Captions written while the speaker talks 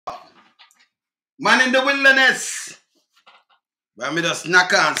Man in the wilderness. But me just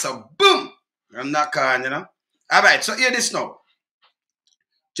knock on, so boom. I'm knock on, you know. Alright, so hear this now.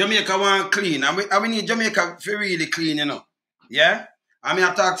 Jamaica want clean. And we need Jamaica to really clean, you know. Yeah? I mean,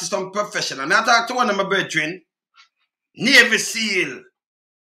 I talk to some professional. I talk to one of my brethren. Navy SEAL.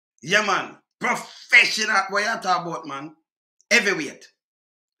 Yeah, man. Professional. What you talk about, man? Heavyweight.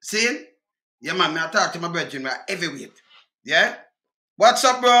 See? Yeah, man. I talk to my brethren. Heavyweight. Yeah? What's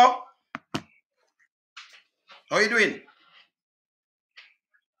up, bro? How you doing?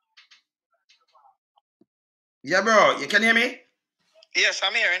 Yeah, bro. You can hear me? Yes,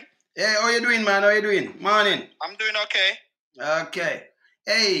 I'm hearing. Hey, how you doing, man? How you doing? Morning. I'm doing okay. Okay.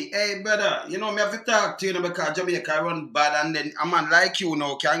 Hey, brother. You know, me have to talk to you, because Jamaica run bad, and then a man like you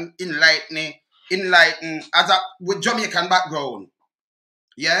now can enlighten with Jamaican background.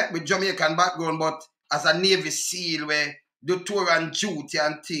 Yeah, with Jamaican background, but as a Navy SEAL where do tour and duty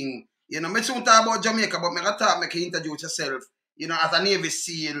and thing. You know, me soon talk about Jamaica, but me gonna make you introduce yourself, you know, as a Navy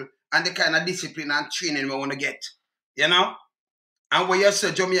SEAL and the kind of discipline and training we want to get. You know? And where you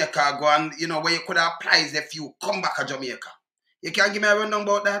say Jamaica go and, you know, where you could apply if you come back to Jamaica. You can give me a rundown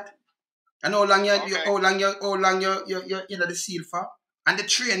about that? And how long you in the SEAL for? And the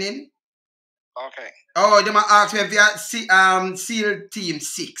training? Okay. Oh, they might ask me if you are SEAL Team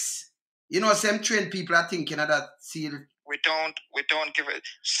 6. You know, some trained people are thinking of that SEAL. We don't give it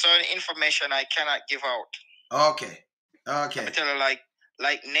certain information I cannot give out. Okay. I tell you,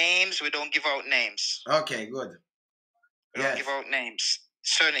 like names, we don't give out names. Okay, good. We don't give out names.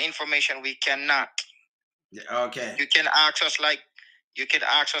 Certain information we cannot. Okay. You can ask us like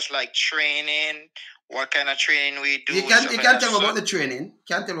training, what kind of training we do. You can tell me about the training.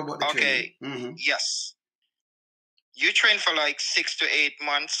 Can't tell me about the training. Okay. Yes. You train for like 6 to 8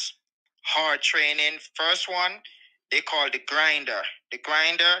 months. Hard training. First one, they call the grinder. The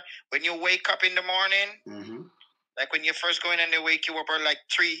grinder, when you wake up in the morning, like when you first go in and they wake you up at like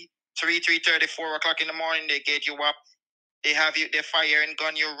 3:30, 4 o'clock in the morning, they get you up. They fire and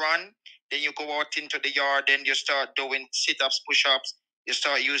gun you run. Then you go out into the yard. Then you start doing sit-ups, push-ups. You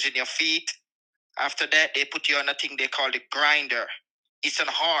start using your feet. After that, they put you on a thing they call the grinder. It's a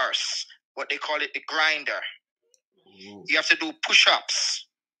horse, but they call it the grinder. You have to do push-ups.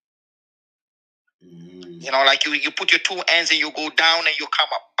 You know, like you put your 2 hands and you go down and you come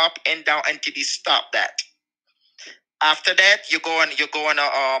up and down until you stop that. After that, you go on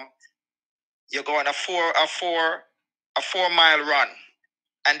a 4-mile run,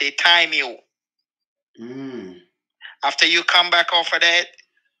 and they time you. After you come back off of that,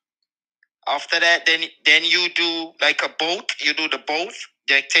 then you do like a boat. You do the boat.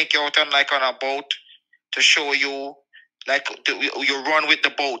 They take you out on a boat to show you, like you run with the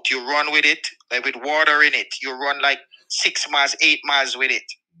boat. You run with it, like with water in it. You run like 6 miles, 8 miles with it.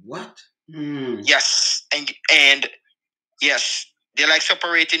 What? Yes, and yes, they're like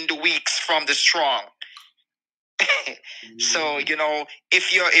separating the weaks from the strong. So, you know,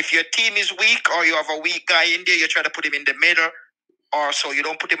 if your team is weak or you have a weak guy in there, you try to put him in the middle, or so you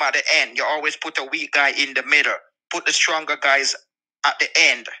don't put him at the end. You always put a weak guy in the middle. Put the stronger guys at the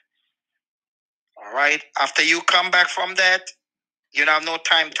end. All right. After you come back from that, you don't have no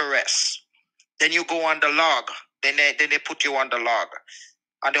time to rest. Then you go on the log. Then they put you on the log,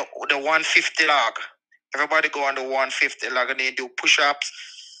 on the 150 log. Everybody go on the 150 log and they do push-ups.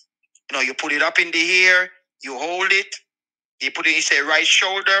 You know, you put it up in the air, you hold it, you put it, you say right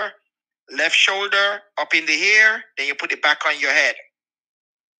shoulder, left shoulder, up in the air, then you put it back on your head.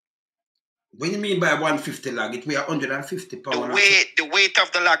 What do you mean by 150 log? It weighs 150 pounds. The weight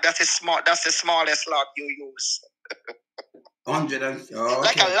of the log, that's the smallest log you use. 100 and, okay.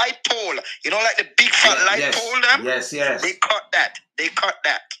 Like a light pole. You know, like the big fat light pole them? Yes. They cut that.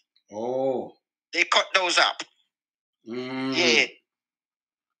 Oh. They cut those up. Yeah.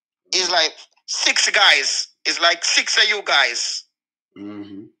 It's like 6 guys. It's like 6 of you guys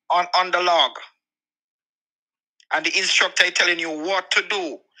on the log. And the instructor is telling you what to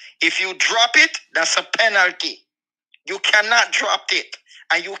do. If you drop it, that's a penalty. You cannot drop it.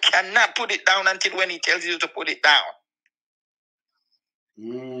 And you cannot put it down until when he tells you to put it down.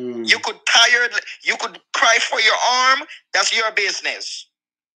 You could you could cry for your arm. That's your business.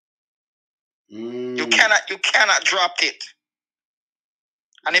 You cannot drop it.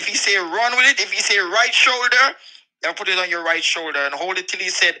 And if he say run with it, if he say right shoulder, then put it on your right shoulder and hold it till he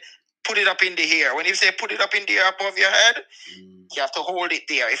said put it up in the air. When he say put it up in the air above your head, you have to hold it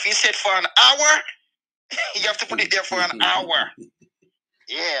there. If he said for an hour, you have to put it there for an hour.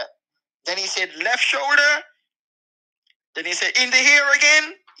 Yeah. Then he said left shoulder. Then he said in the air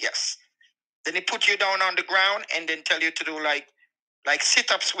again. Yes. Then he put you down on the ground and then tell you to do like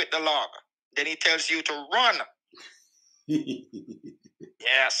sit-ups with the log. then he tells you to run.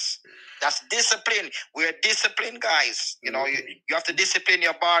 Yes. That's discipline. We're disciplined guys. You know, Okay. you have to discipline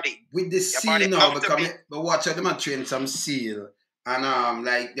your body. With the seal now, because but watch out, them a train some seal and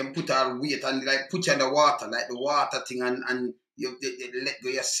like them put all weight and like put you in the water, like the water thing and you they let go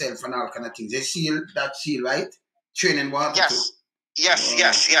yourself and all kind of things. They seal that seal, right? Training water too. Yes,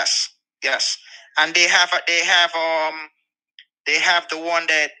 Wow. yes. And they have the one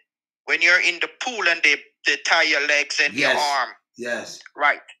that when you're in the pool and they tie your legs and your arm. Yes.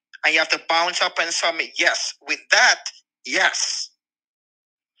 Right. And you have to bounce up and summit. Yes. With that, yes.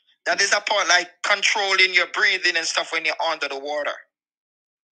 That is a part like controlling your breathing and stuff when you're under the water.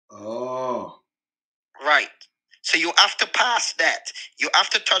 Oh. Right. So you have to pass that. You have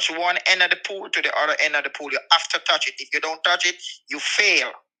to touch one end of the pool to the other end of the pool. You have to touch it. If you don't touch it, you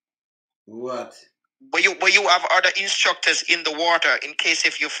fail. What? But you have other instructors in the water in case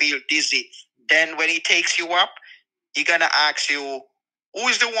if you feel dizzy. Then when he takes you up, he's gonna ask you, who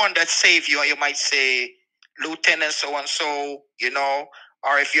is the one that saved you? And you might say, Lieutenant so and so, you know.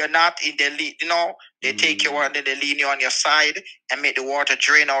 Or if you're not in the lead, you know, they take you on, then they lean you on your side and make the water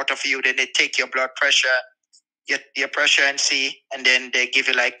drain out of you. Then they take your blood pressure, your pressure and see, and then they give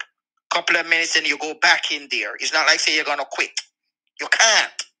you like a couple of minutes and you go back in there. It's not like say you're gonna quit. You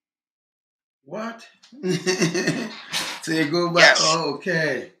can't. What? So you go back. Yes. Oh,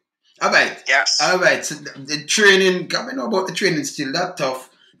 okay. All right. Yes. All right. So the training, I know about the training still that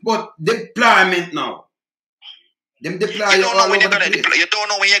tough, but deployment now. Them deploy you don't know all when over you're gonna the place. deploy. You don't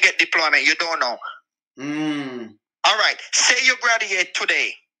know when you get deployment. You don't know. All right. Say you graduate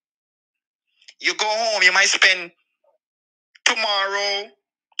today. You go home. You might spend tomorrow,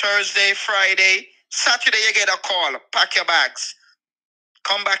 Thursday, Friday, Saturday. You get a call. Pack your bags.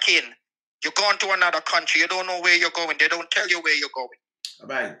 Come back in. You're going to another country. You don't know where you're going. They don't tell you where you're going. All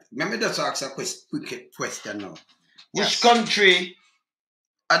right. Let me just ask a quick question now. Yes. Which country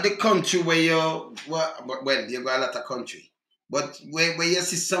are the country where you well, you got a lot of country, but where you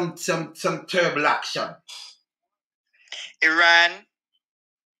see some terrible action? Iran,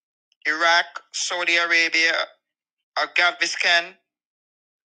 Iraq, Saudi Arabia, Afghanistan,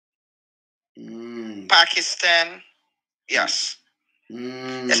 Pakistan. Yes.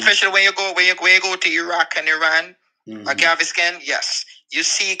 Especially when you go to Iraq and Iran, Afghanistan. Yes. You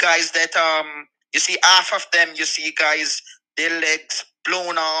see guys that you see half of them. You see guys their legs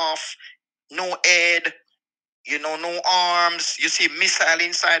blown off, no head, you know, no arms. You see missile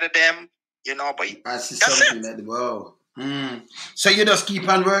inside of them, you know. But I see something like wow. So you just keep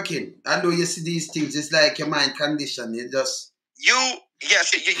on working. I know you see these things. It's like your mind condition. You just you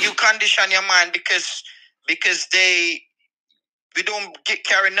condition your mind because we don't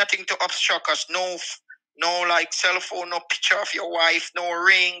carry nothing to obstruct us. No like cell phone, no picture of your wife, no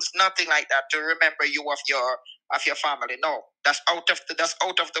rings, nothing like that to remember you of your family. No, that's out of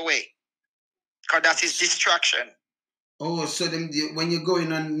the way. Because that is distraction. Oh, so when you're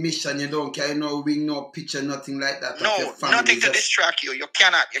going on mission, you don't carry no ring, no picture, nothing like that. No, of your family. Nothing to distract you. You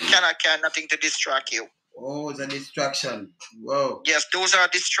cannot carry nothing to distract you. Oh, it's a distraction. Wow. Yes, those are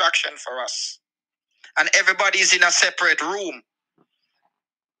distraction for us. And everybody is in a separate room.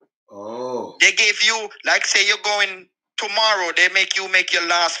 Oh. They gave you, like say you're going tomorrow, they make you make your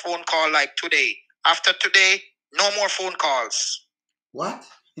last phone call like today. After today, no more phone calls. What?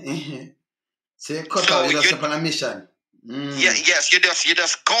 So you cut out, you're just up on a mission. Yes, you're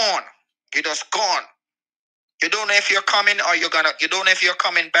just gone. You're just gone. You don't know if you're coming or you don't know if you're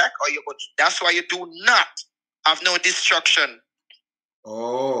coming back or you're going. That's why you do not have no distraction.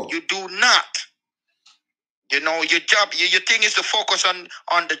 Oh. You do not. You know, your job, your thing is to focus on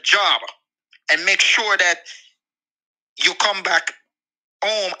the job and make sure that you come back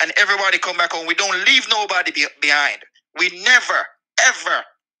home and everybody come back home. We don't leave nobody behind. We never, ever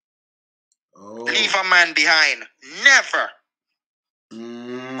leave a man behind. Never.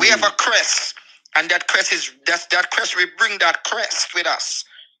 We have a crest. And that crest we bring that crest with us.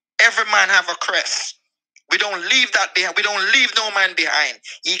 Every man have a crest. We don't leave that behind. We don't leave no man behind.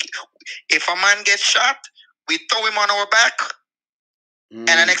 If a man gets shot, we throw him on our back, and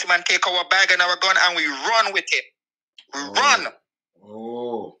the next man take our bag and our gun, and we run with him. We run.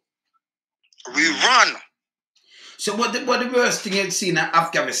 Oh. We run. So what the worst thing you've seen in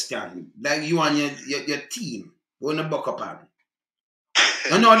Afghanistan? Like you and your team, when the buck up on?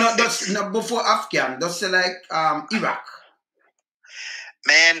 No, that's not before Afghan. That's like Iraq.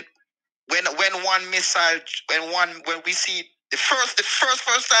 Man, when one missile, when we see the first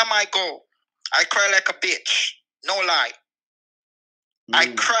time I go, I cry like a bitch. No lie. I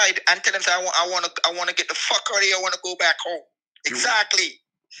cried and tell them I want to get the fuck out of here. I want to go back home. Exactly.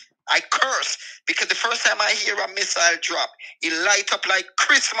 I curse because the first time I hear a missile drop, it light up like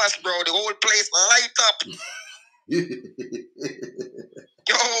Christmas, bro. The whole place light up.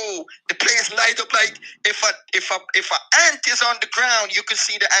 Yo, the place light up like if a ant is on the ground, you can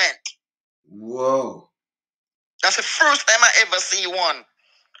see the ant. Whoa. That's the first time I ever see one.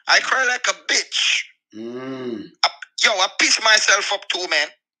 I cry like a bitch. I piss myself up too, man.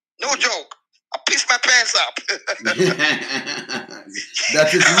 No joke. I piss my pants up.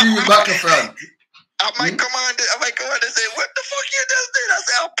 That is real back and front. My commander said, "What the fuck you just did?" I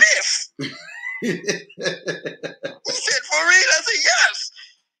said, "I'll piss." He said, "For real?" I said, "Yes."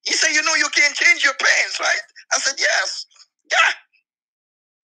 He said, "You know you can't change your pants, right?" I said, "Yes." Yeah.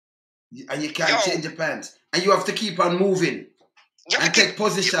 And you can't change your pants. And you have to keep on moving. And take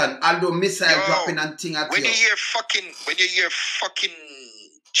position, although missile dropping and thing at when you hear fucking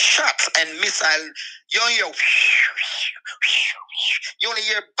shots and missile, you only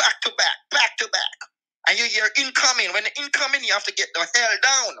hear back to back, and you hear incoming. When the incoming, you have to get the hell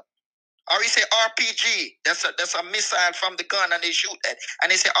down. Or you say RPG, that's a missile from the gun, and they shoot it.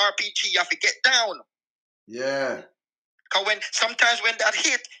 And they say RPG, you have to get down. Yeah. Cause sometimes when that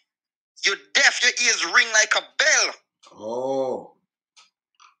hit, you're deaf, your ears ring like a bell. Oh.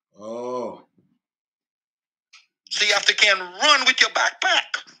 So you have to run with your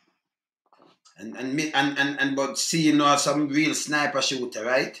backpack. And but see, you know, some real sniper shooter,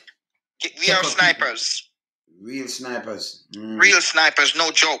 right? We are snipers. People. Real snipers. Real snipers,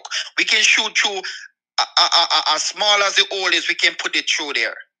 no joke. We can shoot through as small as the hole is, we can put it through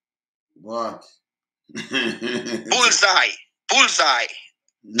there. What? Bullseye.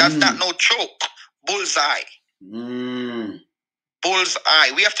 That's not no joke. Bullseye.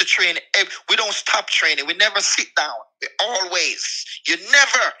 Bullseye. We have to train. We don't stop training. We never sit down. We always. You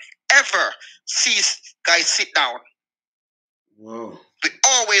never, ever see guys sit down. Whoa. We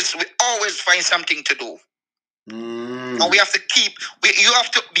always find something to do. And we have to keep. You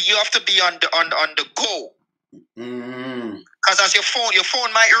have to be on the go. Because as your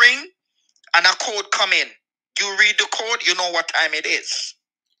phone might ring, and a code come in. You read the code, you know what time it is.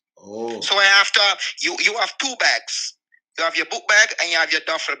 Oh. So I have to have you have two bags. You have your book bag and you have your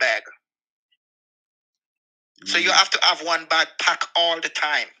duffel bag. So you have to have one bag packed all the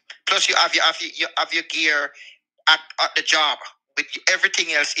time. Plus you have your gear at the job with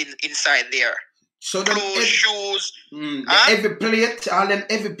everything else inside there. So clothes, shoes. Every plate, all them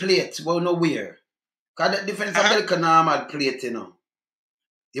every plate, well no wear. Cause that difference from the normal plate, you know.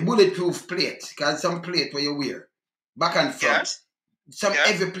 The bulletproof plate, cause some plate where you wear. Back and front. Yes. Some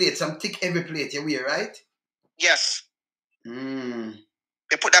every plate, some thick every plate you wear, right? Yes.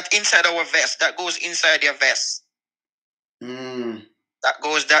 They put that inside our vest. That goes inside your vest. That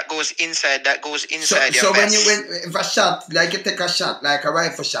goes inside your vest. So if a shot, like you take a shot, like a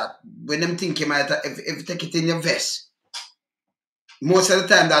rifle shot, when them think you might if you take it in your vest, most of the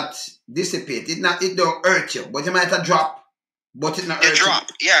time that dissipate. It don't hurt you, but you might have drop. But it not hurt you.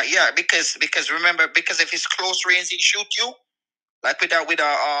 Yeah, because remember, because if it's close range, it shoot you, like with a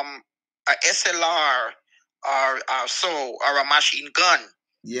SLR or a machine gun.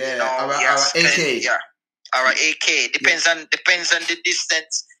 Yeah, you know, or AK. Or AK. Depends on the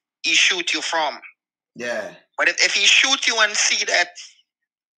distance he shoot you from. Yeah. But if he shoot you and see that,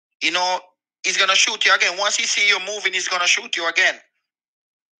 you know, he's gonna shoot you again. Once he see you moving, he's gonna shoot you again.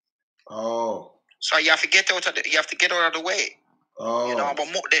 Oh. So you have to get out of the way. Oh. You know, but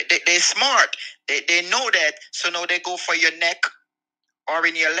they're smart. They know that, so now they go for your neck or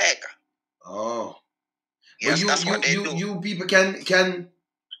in your leg. Oh. Yes, that's what they do. You people can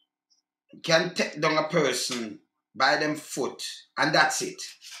take down a person by them foot, and that's it.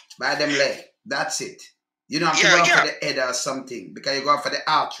 By them leg, that's it. You don't have to go for the head or something, because you go for the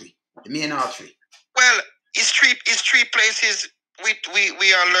artery, the main artery. Well, it's three places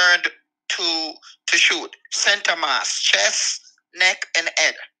we are learned to shoot: center mass, chest, neck, and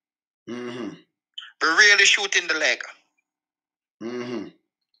head. We're really shooting the leg.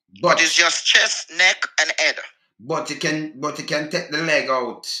 But it's just chest, neck, and head. But you can take the leg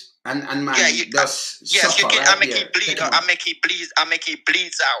out and man yes, suffer, you can. Right, I make it bleed out. I make it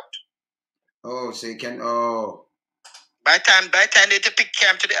bleeds out. Oh, so you can. By the time they pick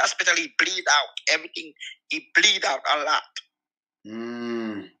him to the hospital, he bleed out everything. He bleed out a lot.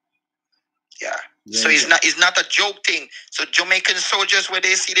 Yeah. So it's not a joke thing. So Jamaican soldiers, where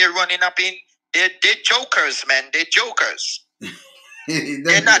they see they're running up in, they're jokers, man. They're jokers.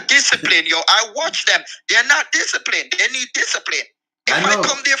 They're not disciplined, yo. I watch them. They're not disciplined. They need discipline. If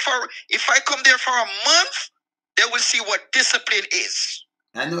I come there for a month, they will see what discipline is.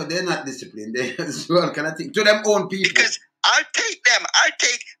 I know they're not disciplined. They as well kind of thing to them own people. I'll take them. I'll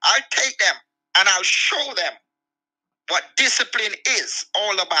take them, and I'll show them what discipline is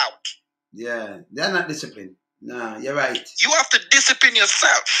all about. Yeah, they're not disciplined. Nah, you're right. You have to discipline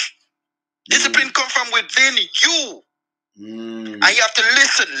yourself. Discipline comes from within you. And you have to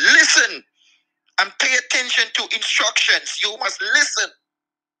listen, and pay attention to instructions. You must listen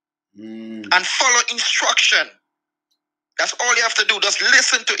and follow instruction. That's all you have to do. Just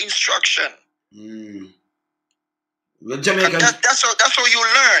listen to instruction. Well, Jamaican, that's how you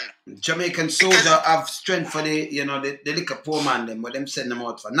learn. Jamaican soldier have strength for the the little poor man them, but them send them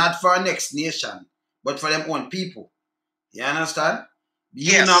out for not for our next nation, but for them own people. You understand?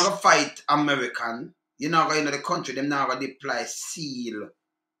 You not gonna fight American. You not gonna in the country. Them not gonna deploy SEAL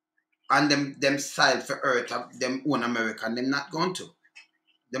and them side for earth of them own American. Them not going to.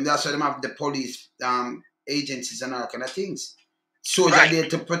 Them that's why them have the police agencies and all kind of things. Soldier there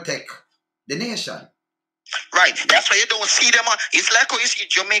to protect the nation. Right. That's why you don't see them on. It's like how you see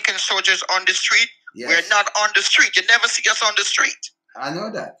Jamaican soldiers on the street. Yes. We're not on the street. You never see us on the street. I know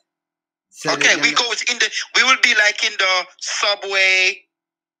that. So okay, we go in the. We will be like in the subway,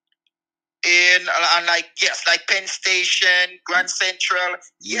 like Penn Station, Grand Central.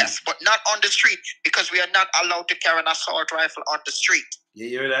 Yes, but not on the street because we are not allowed to carry an assault rifle on the street. You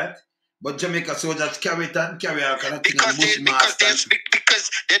hear that? But Jamaica soldiers carry all kind of because they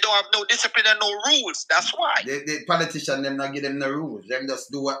don't have no discipline and no rules. That's why. The politicians them not give them no rules. Them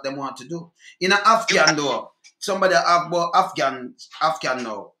just do what they want to do. In an Afghan though, somebody have about Afghan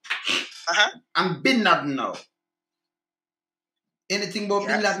now. And Bin Laden now. Anything about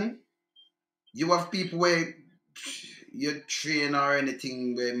Bin Laden? You have people where you train or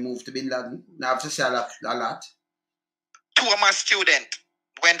anything where move to Bin Laden? I have to say a lot. Two of my students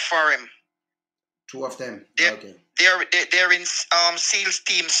went for him. Two of them. Okay. They're in SEALs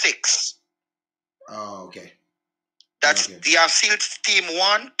Team 6. Oh, okay. That's they have SEALs Team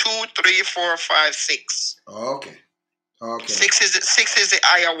 1, 2, 3, 4, 5, 6. Okay. Okay. 6 is the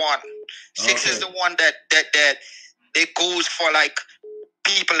higher one. 6 is the one that they goes for like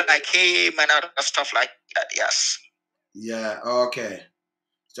people like him and other stuff like that. Yes. Yeah. Okay.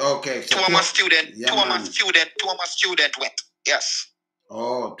 Okay. So two of my student went. Yes.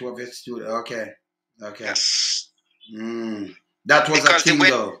 Oh, 2 of your students. Okay. Okay. Yes. That was because a thing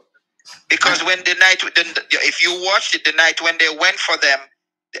though. Because when if you watched it, the night when they went for them,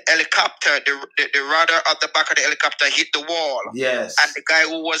 the helicopter, the rudder at the back of the helicopter hit the wall. Yes. And the guy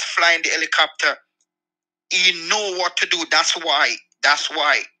who was flying the helicopter, he knew what to do. That's why.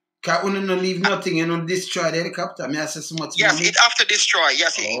 Can't you not leave nothing, destroy the helicopter? I say so much. Yes, it have to destroy.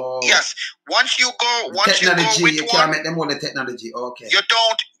 Yes, yes. Once you go with you can't make them all the technology. Okay. You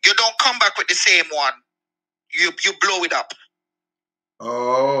don't come back with the same one. You blow it up.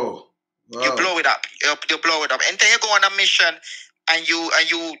 Oh. Wow. You blow it up. You blow it up. And then you go on a mission and you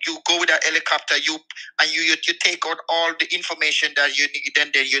go with that helicopter, you take out all the information that you need,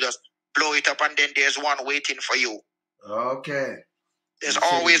 then you just blow it up, and then there's one waiting for you. Okay. There's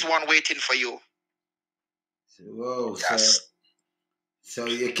always one waiting for you. Whoa. Yes. So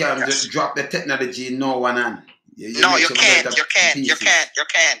you can't just drop the technology in no one hand. You can't.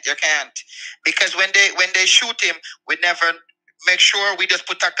 Because when they shoot him, we never make sure we just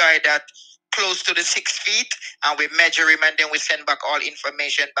put a guy that close to the 6 feet and we measure him, and then we send back all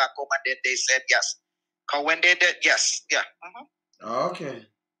information back home, and then they said yes. Because when they did, yes. Yeah. Okay.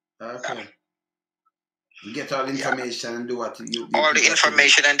 Yeah. You get all the information and do what you all the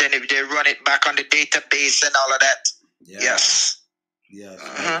information, and then if they run it back on the database and all of that. Yeah. Yes. Yes.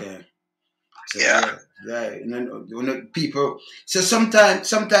 Okay. So, right. People. So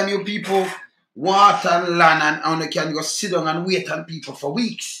sometimes you people want and land and you can go sit down and wait on people for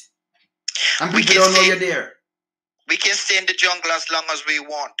weeks, and people don't know you're there. We can stay in the jungle as long as we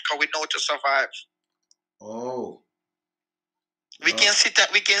want, because we know to survive. Oh. We can sit.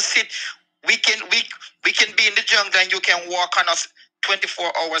 We can be in the jungle and you can walk on us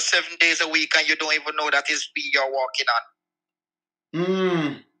 24 hours, 7 days a week, and you don't even know that it's we you're walking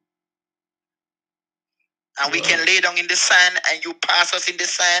on. And we can lay down in the sand and you pass us in the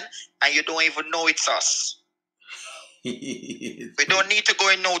sand and you don't even know it's us. We don't need to go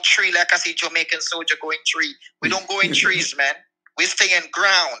in no tree like I see Jamaican soldier go in tree. We don't go in trees, man. We stay in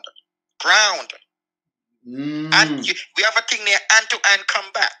ground. And we have a thing there, hand-to-hand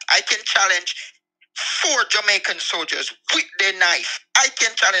combat. I can challenge 4 Jamaican soldiers with their knife. I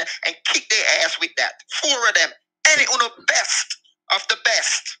can challenge and kick their ass with that. 4 of them. Any uno best of the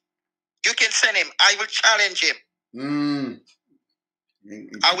best. You can send him. I will challenge him.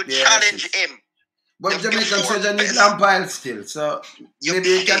 I will challenge him. But Jamaican soldiers need lamp oil still. So maybe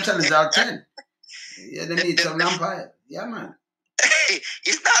you can challenge all 10. Yeah, they need some lamp oil. Yeah, man.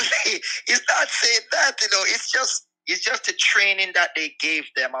 It's not saying that, you know. It's just the training that they gave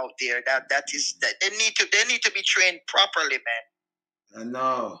them out there. That they need to be trained properly, man. I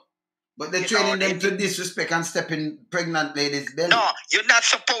know. But they're training them to disrespect and step in pregnant ladies' belly. No, you're not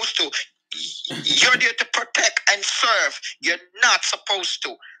supposed to. You're there to protect and serve. You're not supposed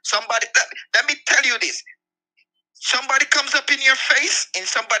to. Somebody, let me tell you this. Somebody comes up in your face and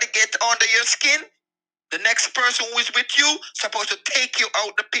somebody gets under your skin. The next person who is with you supposed to take you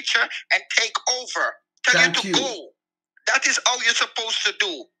out the picture and take over. Tell you to go. That is how you're supposed to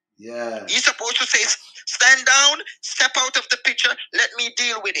do. Yeah. You're supposed to say, stand down, step out of the picture, let me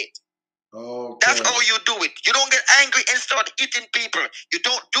deal with it. Okay. That's how you do it. You don't get angry and start hitting people. You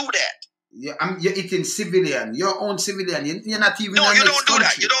don't do that. Yeah, you're hitting civilian, your own civilian. You're not even. No, you don't do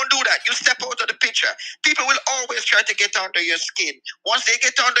that. You don't do that. You step out of the picture. People will always try to get under your skin. Once they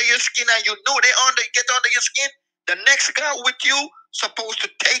get under your skin and you know get under your skin, the next guy with you supposed to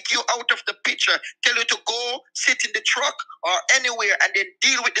take you out of the picture, tell you to go sit in the truck or anywhere and then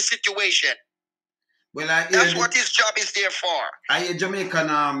deal with the situation. Well, that's what his job is there for. I hear Jamaican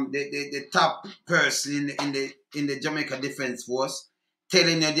the top person in the Jamaica Defense Force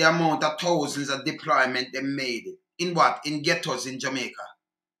telling you the amount of thousands of deployment they made in ghettos in Jamaica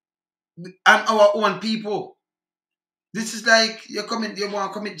and our own people. This is like you want to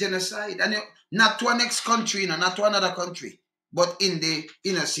commit genocide, and not to a next country, not to another country, but in the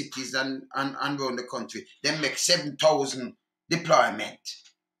inner cities and around the country. They make 7,000 deployment.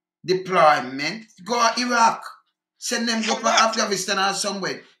 Go to Iraq. Send them go to Afghanistan or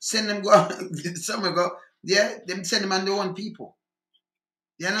somewhere. Send them go somewhere go. Yeah, them send them on their own people.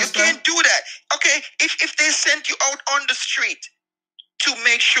 You understand? You can't do that. Okay, if they sent you out on the street to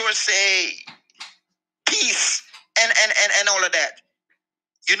make sure, say, peace and all of that,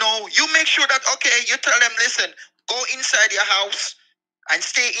 you know, you make sure that, okay, you tell them, listen, go inside your house and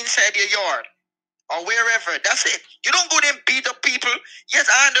stay inside your yard or wherever. That's it. You don't go there and beat up people. Yes,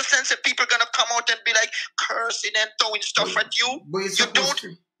 I understand that people are going to come out and be like cursing and throwing stuff at you. But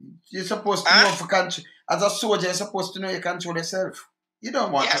you're supposed to know for country. As a soldier, you're supposed to know you control yourself. You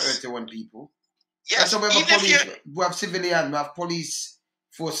don't want to hurt your own people. Yes. That's why we have civilian, we have police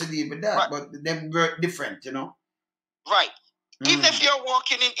force to deal with that, right. But them work different, you know. Right. Even if you're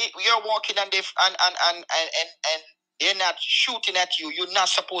walking and they're not shooting at you, you're not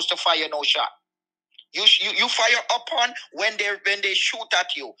supposed to fire no shot. You fire upon when they shoot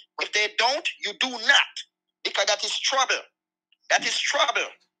at you. If they don't, you do not, because that is trouble. That is trouble.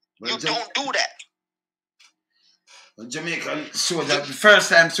 Well, you don't do that. Well, Jamaican soldier, the first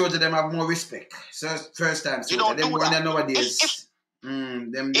time soldier, them have more respect. So first time soldier, you don't them do that. Nowadays.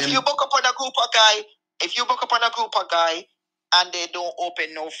 If you book up on a group of guy, and they don't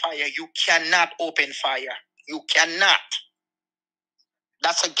open no fire, you cannot open fire. You cannot.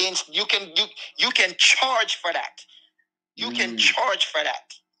 That's against. You can charge for that. You can charge for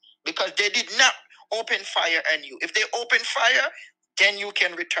that because they did not open fire on you. If they open fire, then you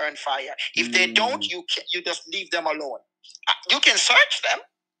can return fire. If they don't, you just leave them alone. You can search them.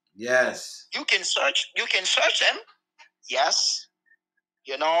 Yes. You can search them. Yes.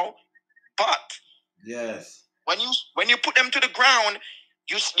 You know, but yes. When you put them to the ground,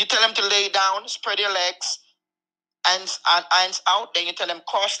 you tell them to lay down, spread their legs, hands out. Then you tell them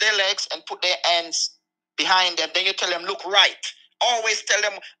cross their legs and put their hands behind them. Then you tell them look right. Always tell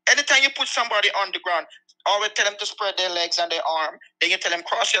them, anytime you put somebody on the ground, always tell them to spread their legs and their arm. Then you tell them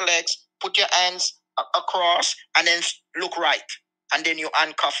cross your legs, put your hands across, and then look right. And then you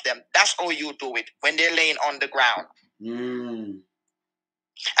handcuff them. That's how you do it when they're laying on the ground. And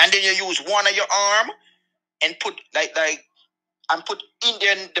then you use one of your arm and put put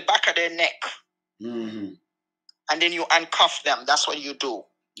in the back of their neck. And then you handcuff them. That's what you do.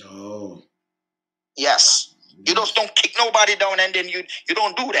 Oh. Yes. You just don't kick nobody down and then you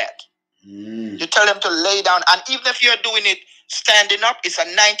don't do that. You tell them to lay down. And even if you're doing it standing up, it's a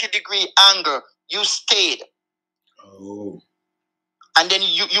 90-degree angle. You stayed. Oh. And then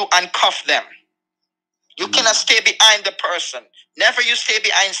you handcuff them. You cannot stay behind the person. Never you stay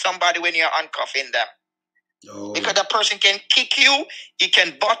behind somebody when you're handcuffing them. Oh. Because the person can kick you, he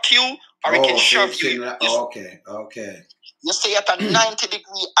can butt you, or he can shove you. Okay. You stay at a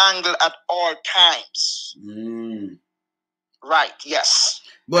 90-degree angle at all times. Right, yes.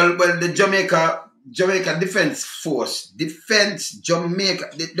 Well, the Jamaica Defense Force, the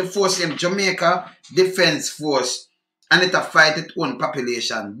force named Jamaica Defense Force, and it a fight its own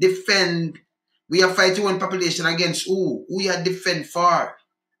population. We are fighting one population against who? Who you defend for?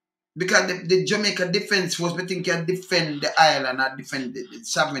 Because the Jamaica Defense Force, we think you defend the island or defend the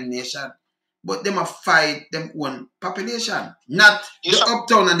sovereign nation. but them a fight them own population, not You the sup-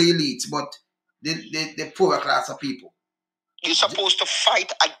 uptown and the elites, but the poorer class of people. You're supposed to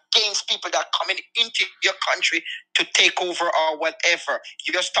fight against people that are coming into your country to take over or whatever.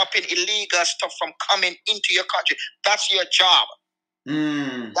 You're stopping illegal stuff from coming into your country. That's your job.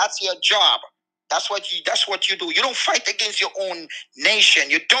 That's your job. That's what you do. You don't fight against your own nation.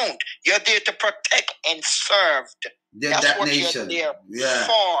 You don't. You're there to protect and serve. That's that what nation. You're there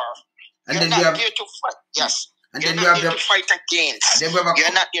for. And you're then not you have, there to fight. Yes. And you're then not you have there to fight against.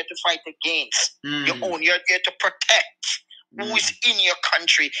 You're not there to fight against your own. You're there to protect who is in your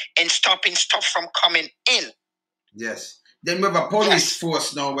country and stopping stuff from coming in. Yes. Then we have a police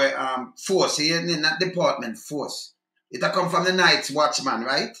force now where force here in that department force. It come from the Night's Watchman,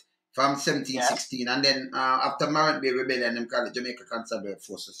 right? From 1716. And then after Marant Bay Rebellion, them call it Jamaica Constabulary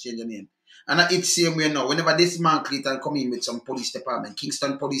Force, so change the name. And it's same way now. Whenever this man and come in with some police department,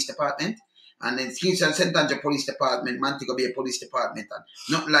 Kingston Police Department, and then Kingston St. Andrew Police Department, Montego Bay Police Department, and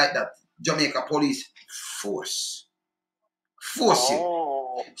nothing like that. Jamaica Police Force. Force.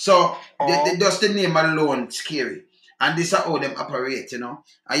 So just the name alone scary. And this is how them operate, you know.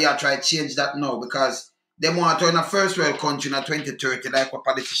 And you try to change that now because they want to in a first world country in 2030, like what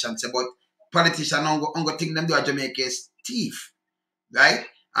politicians say, but politicians don't think them do a Jamaica is thief, right?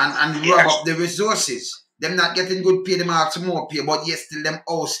 And rob up the resources. Them not getting good pay, them have some more pay, but yes, still them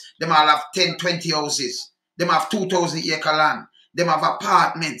house, them all have 10, 20 houses. Them have 2,000 acre land. Them have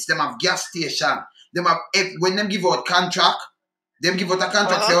apartments, them have gas station. Them have, when them give out contract, them give out a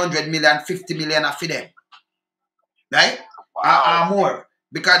contract for 100 million, 50 million for them. Right? Or more.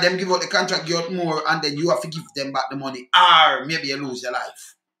 Because them give out the contract, give out more, and then you have to give them back the money. Or maybe you lose your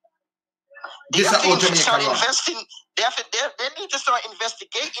life. This is how Jamaica investing. They need to start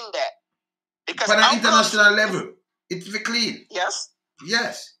investigating that. Because on an international level, it's clean. Yes.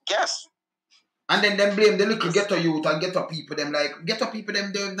 Yes. Yes. And then them blame the little ghetto youth and ghetto people. Them like ghetto people.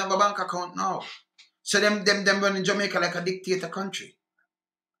 Them don't have a bank account now. So them running Jamaica like a dictator country.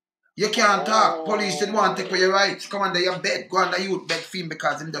 You can't talk. Police didn't want to take away your rights. Come under your bed. Go under youth bed film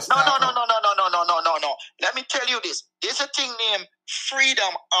because in the No. Let me tell you this. There's a thing named freedom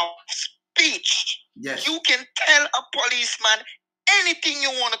of speech. Yes. You can tell a policeman anything you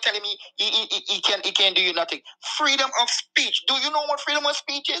want to tell him. He can't do you nothing. Freedom of speech. Do you know what freedom of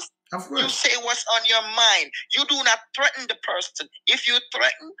speech is? Of course. You say what's on your mind. You do not threaten the person. If you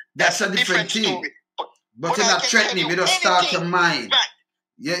threaten, that's a different thing. Story. But you're not threatening. You don't start your mind. Right.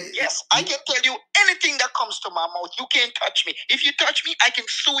 Yeah, yes, I can tell you anything that comes to my mouth. You can't touch me. If you touch me, I can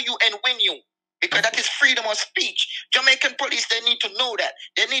sue you and win you. Because that is freedom of speech. Jamaican police, they need to know that.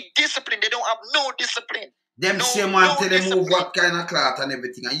 They need discipline. They don't have no discipline. Them same one tell them move what kind of cloth and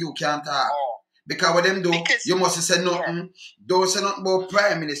everything, and you can't talk. Oh. Because what them do, you must say nothing. Yeah. Don't say nothing about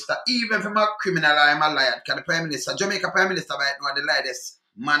Prime Minister. Even if I'm a criminal, I'm a liar. Because the Prime Minister, Jamaica Prime Minister right now, the lightest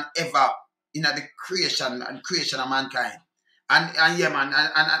man ever in the creation of mankind. And yeah, man,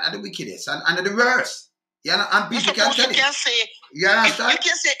 and the wickedest, and the worst. Yeah, and people can tell you can't say, you can't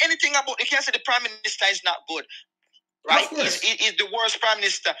say anything about, you can't say the Prime Minister is not good. Right? He's the worst Prime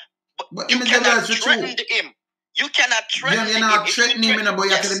Minister. But you cannot threaten him. You cannot threaten him. You're not threatening him, but you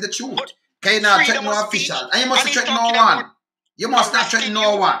tell him the truth. Can you not threaten no official? And you must threaten no one. You must not threaten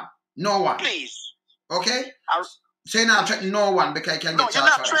no one. No one. Please. Okay? So you're not threatening no one because you can get charged. No,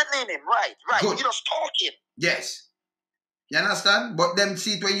 you're not threatening him. Right. Good. You're just talking. Yes. You understand? But them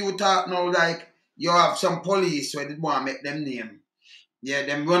see when you talk now, like you have some police where they want to make them name. Yeah,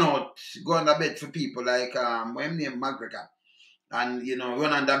 them run out, go on the bed for people like what name McGregor. And you know,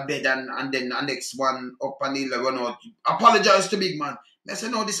 run on the bed and then the next one up and he'll run out. Apologize to big man. I say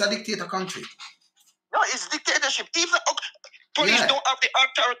no, this is a dictator country. No, it's dictatorship. Even police don't have the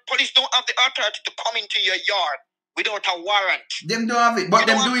authority. Police don't have the authority to come into your yard without a warrant. Them don't have it, but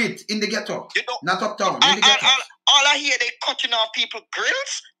them do it in the ghetto. Not uptown, in the ghetto. All I hear, they cutting off people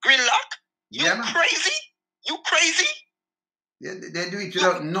grill lock. You crazy? You crazy? Yeah, they do it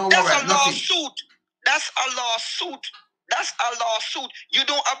without no warrant. That's a lawsuit. That's a lawsuit. That's a lawsuit. You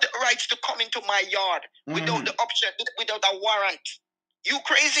don't have the rights to come into my yard without the option, without a warrant. You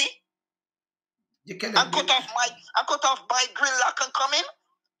crazy? You can cut off my grill lock and come in?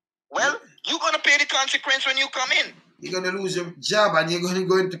 Well, you're gonna pay the consequence when you come in. You're gonna lose your job and you're gonna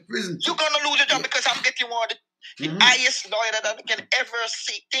go into prison. You're gonna lose your job because I'm getting one of the highest lawyer that I can ever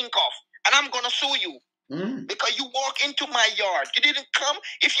think of. And I'm gonna sue you. Because you walk into my yard. You didn't come.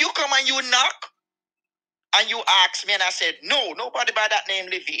 If you come and you knock and you ask me and I said, no, nobody by that name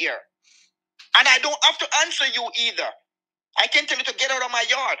live here. And I don't have to answer you either. I can tell you to get out of my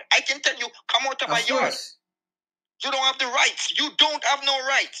yard. I can tell you, come out of my yard. You don't have the rights. You don't have no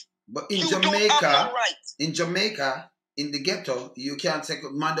rights. But in You don't have Jamaica, no right. in Jamaica, in the ghetto, you can't say,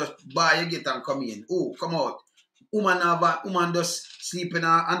 man just buy your ghetto and come in. Oh, come out. Woman just sleep in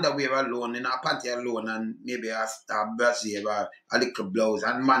her underwear alone, in her panty alone, and maybe a brassiere or a little blouse,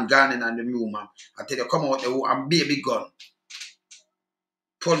 and man gone in the room, I tell you, come out the and baby gun.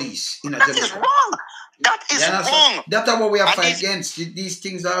 Police in a That Jamaica. is wrong. That is wrong. That's what we have And fight against. These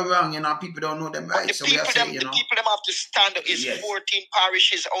things are wrong, you know. People don't know them right. But So we are saying, you know, the people them have to stand up. Is 14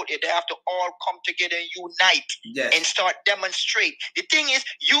 parishes out there. They have to all come together and unite and start demonstrate. The thing is,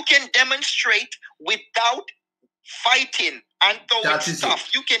 you can demonstrate without fighting and throwing stuff.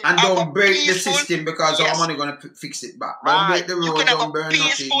 You can and have don't break the peaceful, system because our money gonna fix it back. Don't break the road. You can have don't a burn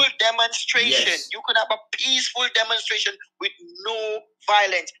peaceful nothing. demonstration. You can have a peaceful demonstration with no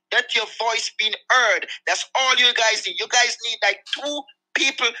violence. Let your voice be heard. That's all you guys need. You guys need like 2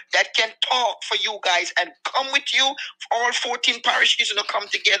 people that can talk for you guys and come with you. All 14 parishes will come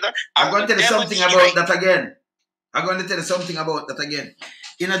together. I'm going to tell you something about that again.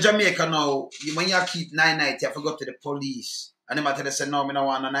 In a Jamaica now, when you keep 9 nights, you have to go to the police. And they might say, no, I don't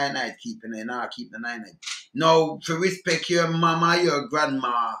want a 9 night keeping it. No, I keep the 9 night. Now, to respect your mama, your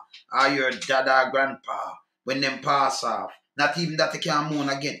grandma, or your dada, grandpa, when them pass off, not even that they can mourn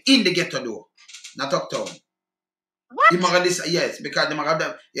again. In the ghetto though, not uptown. What? Yes, because them have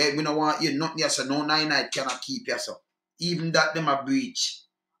them, we don't want you, not yes, so no 9 night cannot keep yourself. Even that them a breach.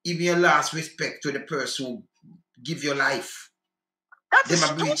 Even your last respect to the person who give your life. That's them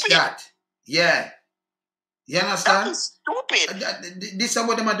a breach that. Yeah. You understand? That is stupid. This is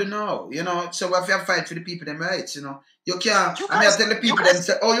what them do now, you know. So if you fight for the people, them rights, you know. You can't. I tell the people them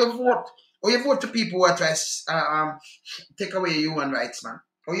say, oh, you vote to people who try take away your human rights, man.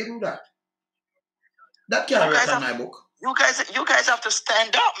 How you do that? That can't write on my book. You guys have to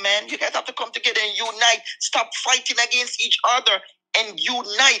stand up, man. You guys have to come together and unite. Stop fighting against each other and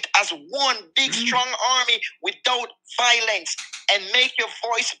unite as one big strong army without violence and make your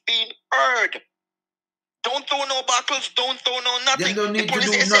voice be heard. Don't throw no bottles, don't throw no nothing. They don't need to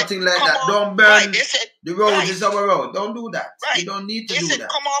do nothing like that. Don't burn the road is our road. Don't do that. You don't need to do that.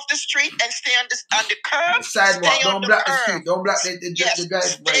 Come off the street and stay on the curb. Sidewalk. Don't block the street. Don't block the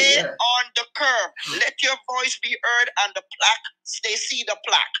driveway. Stay on the curb. Let your voice be heard and the plaque. They see the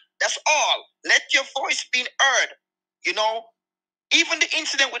plaque. That's all. Let your voice be heard. You know, even the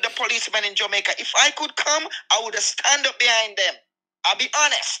incident with the policeman in Jamaica, if I could come, I would have stand up behind them. I'll be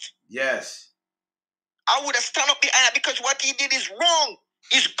honest. Yes. I would have stand up behind her because what he did is wrong.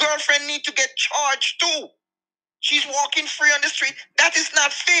 His girlfriend need to get charged too. She's walking free on the street. That is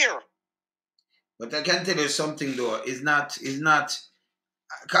not fair. But I can tell you something though. It's not.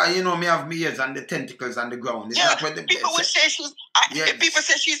 Cause you know me have ears and the tentacles on the ground. It's not what people will say she's. People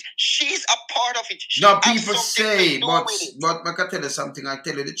say she's a part of it. No, people say, but I can tell you something. I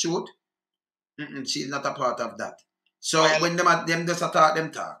tell you the truth. She's not a part of that. So when them just talk, them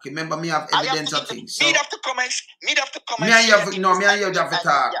talk. Remember, me have evidence of things. So me have to comment. Me have to comment. Me and you have to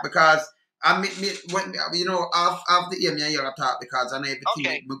talk because when you know after the year me and you have to talk because and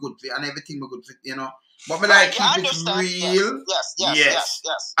everything me good for and everything me good for, you know. But me like keep it real. Yes.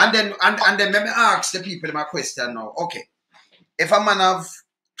 And then let me ask the people my question now. Okay, if a man have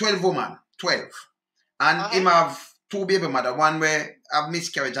 12 women, 12, and him have 2 baby mother, one where have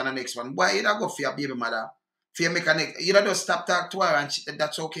miscarriage and the next one, why you don't go for your baby mother? For your mechanic, you don't stop talk to her and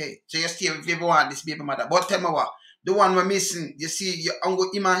that's okay. So you stay if you want this baby mother. But tell me what, the one we're missing, you see, you go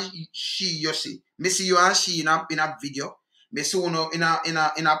him and she, you see. Me see you and she in a video. Me see you in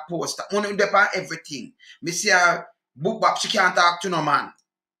a poster. Only depend everything. Me see her book up, she can't talk to no man.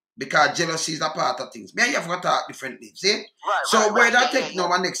 Because jealousy is a part of things. Me and you have to talk differently. See? So where that take now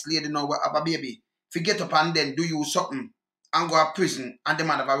one next lady now have a baby. Forget up and then do you something and go to prison and the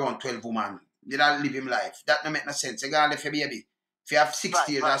man have around 12 women. Did I live him life? That don't make no sense. You gotta live your baby. If you have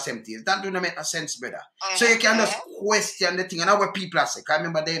 60 years or 70 years, that don't make no sense, brother. So you can just question the thing. And now what people are saying, I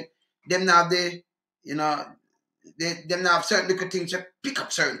remember them now they, you know, them now have certain little things, to pick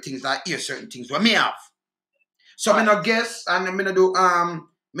up certain things, like hear certain things. What me have. So me no guess and me no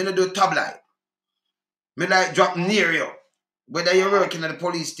do tabloid. Me like drop near you. Whether you're working at the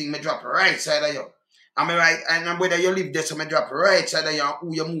police thing, me drop right side of you. Am I right? And whether you live there, so me drop right side of you,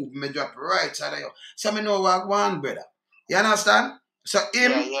 who you move, me drop right side of you. So me know what one, brother. You understand? So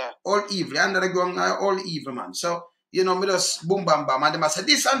him, all evil, under the ground, all evil, man. So, you know, me just boom, bam, bam, and them I say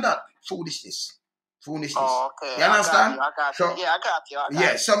this and that. Foolishness. Oh, okay. You understand? I got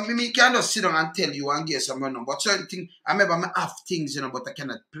you. So me can just sit down and tell you and get some run. But certain things, I remember me have things, you know, but I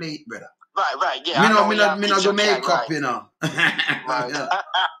cannot play it, brother. Right, yeah. Me not do makeup, you know. Right.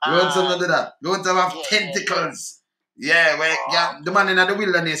 Don't do that. Don't have tentacles. Yeah, the man in the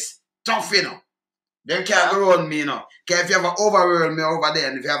wilderness, Tough, you know. They can't go run me, you know. Cause if you have overworld me over there,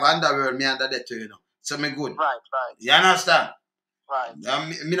 and if you have underworld me under there too, you know. So me good. Right. You understand? Right.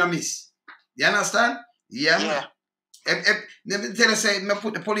 Me no miss. You understand? Yeah. Yeah. Let me tell you, say, me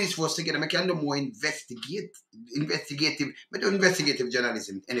put the police force together, I can do more investigative. Me do investigative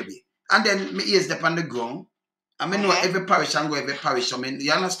journalism anyway. And then me ears up on the ground. And me know every parish and go every parish. I mean,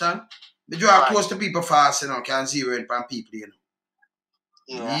 you understand? Me draw close to people fast, you know, can zero in from people, you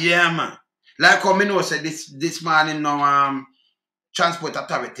know. Yeah, man. Like how me know say this morning now transport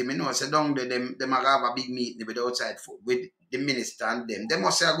authority, me know say down there them have a big meeting with the outside food with the minister and them. They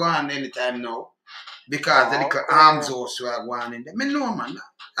must say go on anytime now. Because the little arms also are going in there. Me know, man.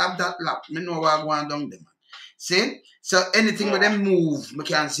 I have that lap. Me know what going down there, man. See? So anything with them move, me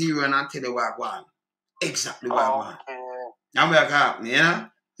can zero and tell you what going. Exactly what going. And we are happening, you know?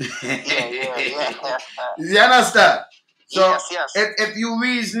 Yeah. You understand? So yes. if you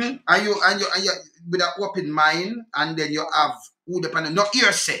reason and you with an open mind and then you have who depend not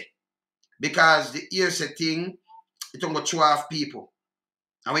hearsay. Because the hearsay thing, it don't go through half people.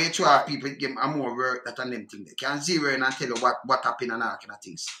 And when you throw out people, give them more work that and them things. They can zero in and tell you what happened and all kind of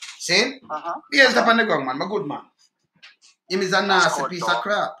things. See? Here's up on the ground, man. My good man. Him is a nasty piece of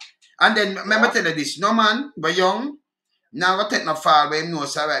crap. And then, remember tell you this. No man, we're young. Now I take no fall where him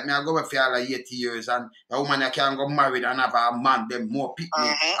knows, right, me I go for all like 80 years and a woman that can go married and have a man, them more pick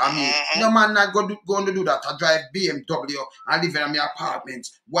me. I mean, no man not going to do that. I drive BMW and live in my apartment.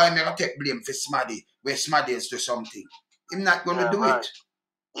 Why me I take blame for Smaddy, where Smaddy is to something? Him not going to do it.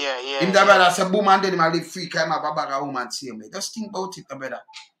 Yeah. Him that brother say boom and then him a live free time have a bag of woman see me. Just think about it, brother.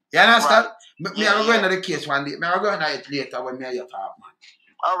 You understand? Me I go into the case one day. Me I go into it later when me and you talk, man.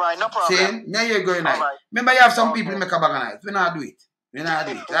 All right, no problem. See? Me and you go in it. Remember you have some people make a bag of night. We not do it.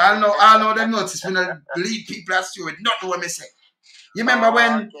 I know them notice we not lead people astray with nothing what me say. You remember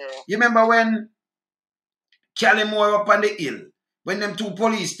when Cali Moore up on the hill? When them two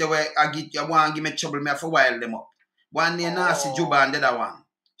police they were I get you want give me trouble, me have to wild them up. One near Nasi Juba and the other one.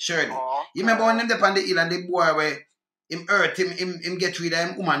 Surely. You remember when them up on the hill and the boy where him hurt him get rid of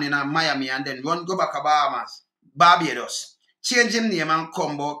him woman in Miami and then run go back to Bahamas, Barbados. Change him name and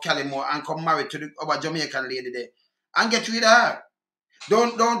come back Calimore and come married to the other Jamaican lady there. And get rid of her.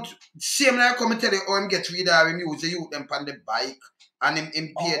 Don't same like come and tell you how him get rid of him use the youth them on the bike and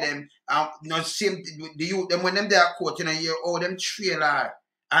him pay them and no same the youth them when them they are caught in a year all them trailer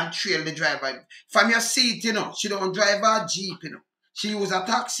and trail the driver. From your seat, you know, she don't drive a Jeep, you know. She use a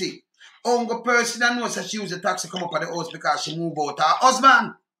taxi. Only person that knows that she use a taxi come up at the house because she move out her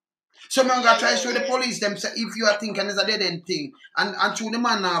husband. So I'm gonna try to show the police them say if you are thinking it's a dead end thing and through the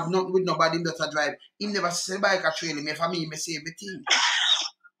man have nothing with nobody that a drive, he never say bike a trail him for me say everything.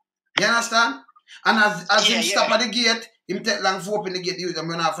 You understand? And as him stop at the gate, him take long for open the gate, use them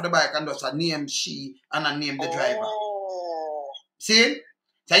run off for the bike and just a name she and a name the driver. See?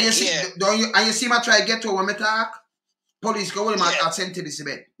 So you see, you see me try to get to when me talk? Police go hold him and send to this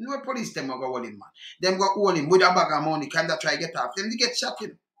bed. No police them go hold him, man. Them go hold him with a bag of money, kind of try to get off. Them they get shot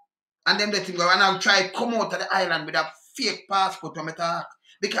him. And them let him go. And I'll try to come out of the island with a fake passport when me talk.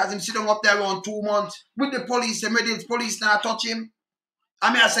 Because him sit down up there around 2 months with the police. Them ready, the police now touch him.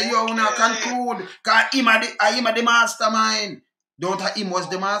 I mean I say, yo, now conclude. Because him are the mastermind. Don't him was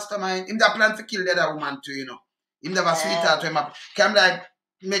the mastermind. Him that plan to kill the other woman too, you know. Him never sweetheart to him up. Come like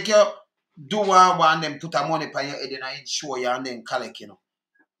make you do one them put a money on your head and I insure you and then collect, you know.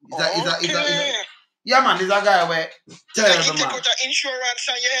 Yeah, man, he's a guy where terrible, man. Put insurance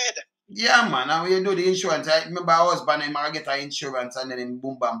on your head. Yeah, man, and when you do the insurance, I remember I was banning him, I get an insurance and then him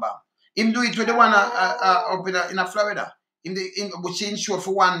boom, bam, bam. Him do it with the one up in Florida. Which insured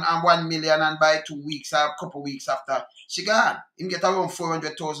for 1 million and by 2 weeks, a couple weeks after she gone. Him get around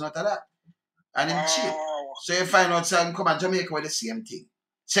 400,000 out of that. And him cheap. So you find out some come to Jamaica with the same thing.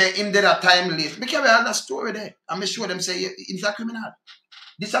 Say him did a time late. Make you have that story there. And me show them say he's a criminal.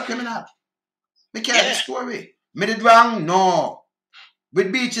 This is a criminal. Make you have the story. Me did wrong? No. With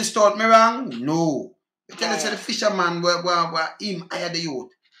beaches taught me wrong? No. You tell us the fisherman were him hired the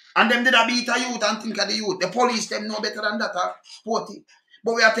youth. And them did a beat a youth and think of the youth. The police them know better than that. Sporty.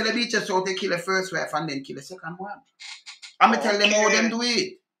 But we are tell the beaches so they kill the first wife and then kill the second one. And me tell them how them do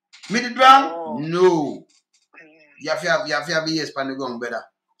it. Me did wrong? No. You have to have years on the gun, brother.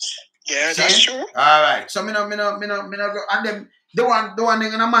 Yeah, see? That's true. Alright. So me no go. And them the one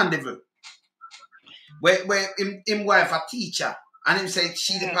thing in a man devil. Where him wife a teacher and him say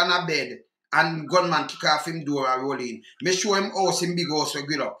she on her bed and gunman kick off him door and roll in. Me show him house him big house we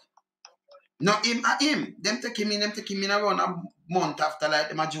grill up. No him. Them take him in around a month after like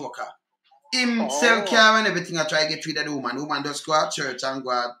them a joker. Him sell car and everything. I try to get rid of the woman. The woman just go to church and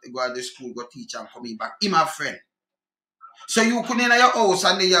go to the school, go teach and coming back. Him a friend. So you come in your house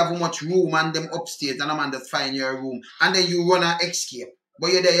and then you have much room and them upstairs and a man just find your room and then you run and escape.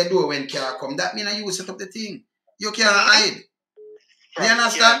 But you're there, you do when car come. That means you set up the thing. You can't hide. You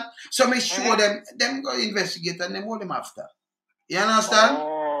understand? So me show them go investigate and them hold them after. You understand?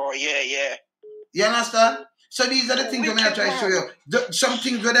 Oh, yeah. You understand? So these are the things I'm try to show you. Some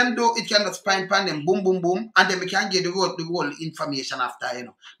things with them do, it can just pan them, boom, boom, boom, and then we can get the whole information after, you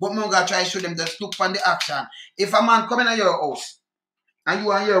know. But I'm gonna try to show them, just look on the action. If a man come in your house and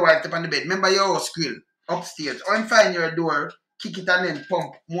you and your wife up on the bed, remember your house grill upstairs, or find your door, kick it and then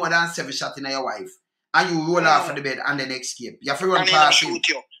pump more than 7 shots in your wife, and you roll off of the bed and then escape. You have to run past him.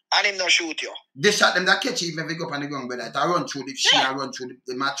 And him not shoot you. They shot them that catch you even if they go up on the ground, brother. I run through the sheet, I run through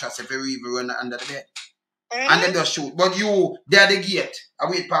the mattress if you even run under the bed. And then just shoot. But you, they're the gate. I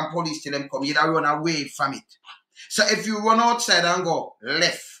wait for police till them come. You run away from it. So if you run outside and go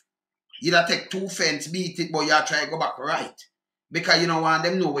left, you take 2 fence, beat it, but you try to go back right. Because you don't want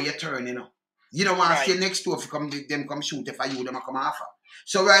them know where you turn, you know. You don't want to stay next door if them come shoot if you them come after.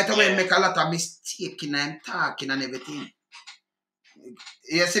 So right away make a lot of mistake and talking and everything.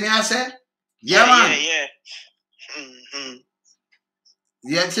 You see me I say? Yeah, man. Yeah.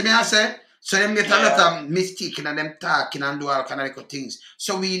 You see me I say? So them get a lot of mistaking and them talking and do all kind of things.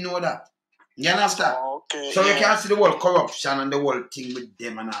 So we know that. You understand? Okay. So we can see the whole corruption and the whole thing with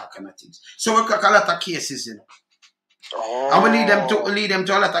them and all kind of things. So we crack a lot of cases, you know. And we lead them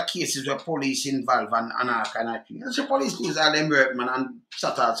to a lot of cases where police involved and all kind of things. So police do all them work, man, and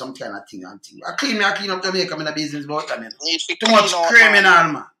sort out some kind of thing and thing. I clean up Jamaica in the business about them, you know. Too much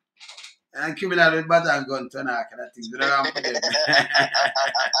criminal, man. And criminal with bat and gun to all kind of things. We don't for them.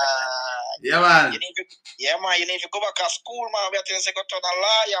 Yeah, man. You need to go back to school, man. We have to go turn a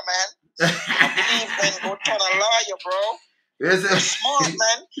lawyer, man. I believe go turn a lawyer, bro. Yes, you're smart,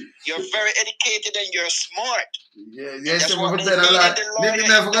 man. You're very educated and you're smart. Yes, so we put a lot. Maybe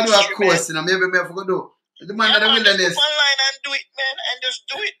I forgot to do a course, you know. Maybe I forgot to do. The man of the wilderness. Just go online and do it, man, and just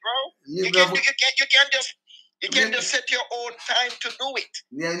do it, bro. You can't just set your own time to do it.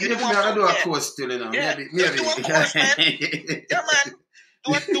 Yeah, maybe I have to do a course still, you know. Maybe. Just do a course, man. Yeah, man.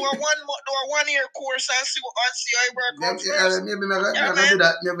 Do a 1 year course and see how it works. Maybe I can do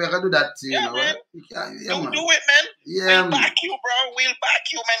that. Maybe I can do that too, you know. Man. Man. Do it, man. Yeah, we'll back you, bro. We'll back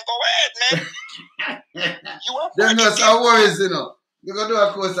you, man. Go ahead, man. You are them no some worries, you know. You can do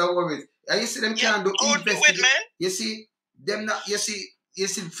a course of worries. And you see them can't do investigate. Do it, man. You see them not. You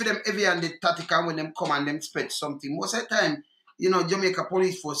see for them heavy and the tactical when them come and them spread something. Most of the time, you know, Jamaica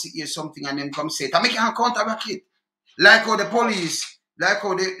police force hear something and them come say it. I make an counteract it. Like how the police. Like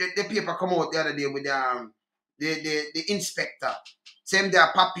how the paper come out the other day with the inspector. Same there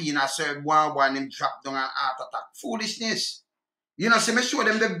Papi in a serve one them drop down an heart attack. Foolishness. You know, so me show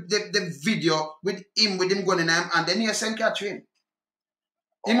them the video with him going in him and then he send Catherine.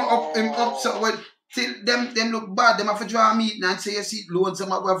 Him up so well till them look bad, them have to draw a meeting and say you see loads them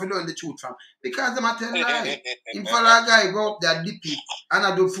have to learn the truth from. Because them are telling lie. Him follow a guy go up there dip it and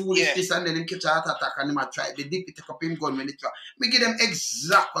I do foolishness and then him catch a heart attack and him a try the dip it take up him gun when it try. Me give them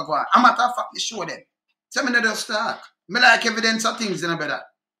exact what go on. I'm matter of fact me show them. So me not just talk. Me like evidence of things, you know, brother.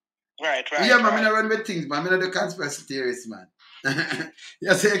 Right. Yeah, man, I not run with things, man. I not the conspiracy theorist, man.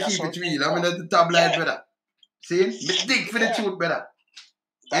 You say keep it real. I'm not the tabloid, brother. See? Me dig for the truth, brother.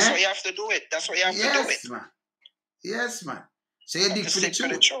 That's why you have to do it. That's why you have to do it. Man. Yes, man. So you dig for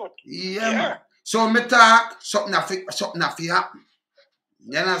the truth. Yeah, man. So me talk, something have to happen.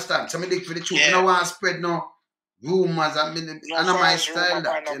 You understand? So me dig for the truth. I don't want to spread no rumors and my style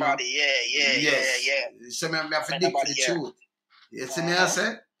that, you know. Yeah. So me have to dig for the truth. You see me I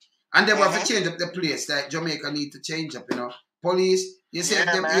say? And they have to change up the place. Like Jamaica need to change up, you know. Police, you say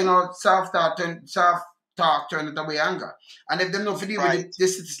them, you know, soft talk turn it away anger. And if them not for deal with the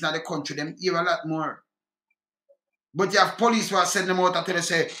citizens of the country, them hear a lot more. But you have police who are sending them out until they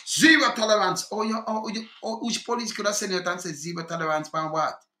say zero tolerance. Which police could have sent out and say zero tolerance for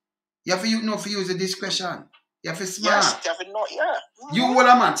what? You have to use the discretion. You have to smart. Yes, you have to know, You hold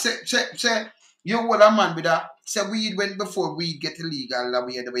a man. Say you hold a man with a say weed when before weed get illegal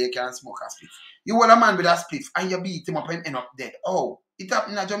the way you can smoke a spliff. You hold a man with a spliff and you beat him up and end up dead. Oh, it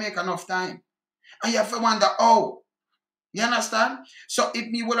happened in Jamaica enough time. And you have to wonder, you understand? So if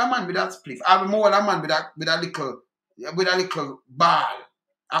me hold a man with that spliff, I will hold a man with a little ball,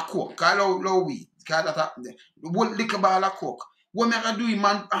 a coke, low weed, that little ball of coke. What me I do,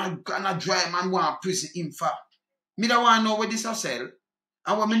 man, and dry man want prison him for. Me don't want to know what this I sell.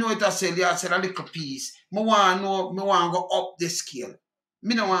 And when me know it I sell, I sell a little piece. Me want to know, me want to go up the scale.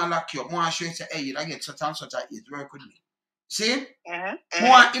 Me no want to lock you up. More show you say, hey, you get such and such a age, work with me. See? Mm-hmm.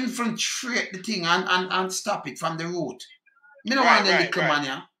 More infiltrate the thing and stop it from the root. Me no want the little man,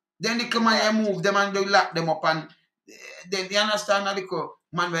 yeah. Then little man, you move them and they lock them up and then you understand a little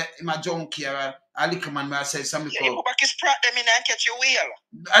man where my junkie or a little man where I say something. Yeah, you put back his prat them in and catch your wheel.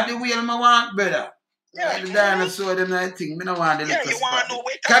 At the wheel, I want, brother. Yeah, the dinosaur, them I think. Me no want the little you want to know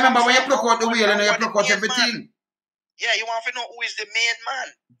where. Can remember when you pluck out the wheel and you pluck out everything. Man. Yeah, you want to know who is the main man.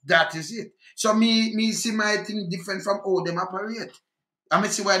 That is it. So me see my thing different from how them operate. I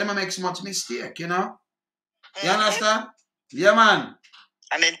see why them make so much mistake, you know? You understand? Yeah, man.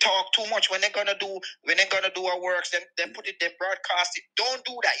 And then talk too much when they're gonna do our works, then put it, they broadcast it. Don't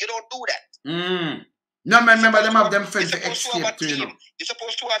do that. You don't do that. No, man, remember them have them friends to escape to, you know. You're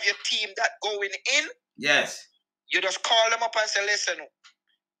supposed to have your team that going in. Yes. You just call them up and say, listen.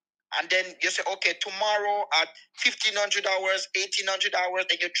 And then you say, okay, tomorrow at 1,500 hours, 1,800 hours,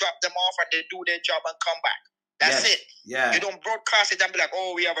 then you drop them off and they do their job and come back. That's it. Yeah. You don't broadcast it and be like,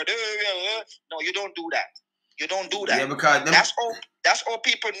 oh, we have a... No, you don't do that. You don't do that. Yeah, because that's how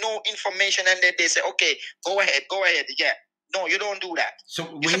people know information and then they say, okay, go ahead. Yeah. No, you don't do that.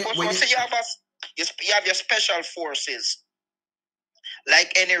 So you have your special forces.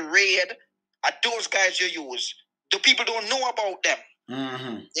 Like any raid, those guys you use. The people don't know about them.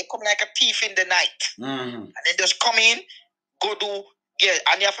 They come like a thief in the night. And then just come in, go do,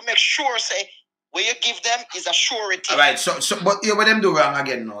 and you have to make sure, say, what you give them is a surety. All right, but you what them do wrong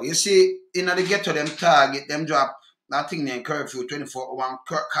again now. You see, in the ghetto, them target, them drop, that thing named curfew 24-1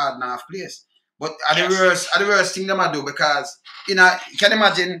 card in half place. But at the worst thing them I do, because, you can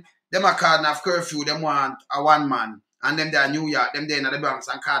imagine, them a card in curfew, them want a one man, and them there New York, them there in the Bronx,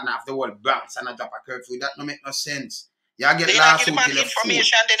 and card in the whole Bronx, and I drop a curfew. That don't make no sense. You get last the man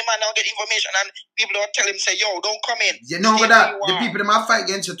information, then the man don't get information, and people don't tell him, say, yo, don't come in. You know that the people them have fight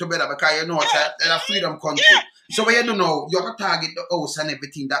against you together because you know it's a freedom country. Yeah. So what you do now, you can target the house and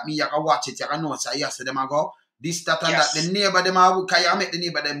everything. That means you can watch it, you can know say yes, them go this, that, and that. The neighbor them are because you make the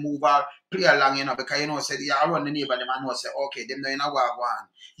neighbor them move or play along, you know, because you know say you run the neighbor them and know say, okay, them know in a war one.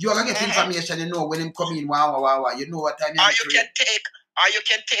 You can get information, you know, when them come in, wow, you know what time you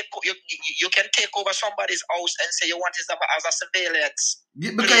you can take over somebody's house and say you want it as a surveillance.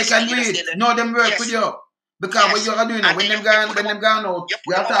 Because you can do it. No, them work with you. Because what you're doing, when them gone out,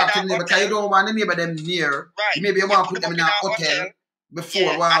 you have to talk to them because you don't want the neighbor them near. Right. Maybe you want to put them in a hotel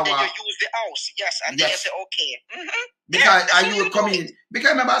before. And then you use the house. Yes. And then you say, okay. Because you come in.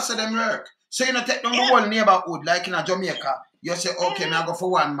 Because remember I said them work. So you know, take down the whole neighborhood, like in a Jamaica. You say, okay, I go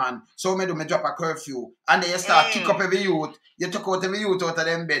for one man. So me drop a curfew. And then you start kick up every youth. You took out every youth out of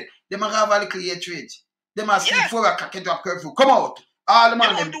them bed. They might have a little hatred. They must sleep 4 o'clock, you drop curfew. Come out. All the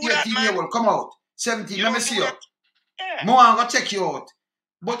man, them 18-year-old, come out. 17, let me see you. More I'm going to check you out.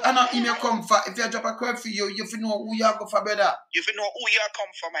 But I know in your come for, if you drop a curfew, you know who you are go for, brother. You know who you are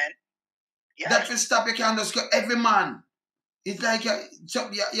come for, man. Yeah. That will stop, you can just go every man. It's like you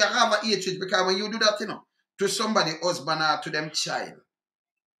have a hatred because when you do that, you know, to somebody husband or to them child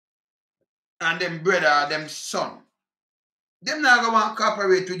and them brother or them son, them not going to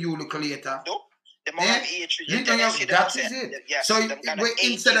cooperate with you look later. Nope. Them have hatred. That is it. Yes, so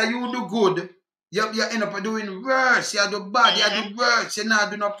instead of you do good, you end up doing worse. You do bad, you do worse. You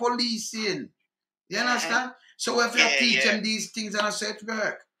not do no policing. You understand? So if you teach them these things and I say it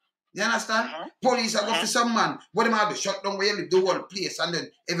work. You understand? Police are go for some man. What am I do? Shut down where you live, the whole place, and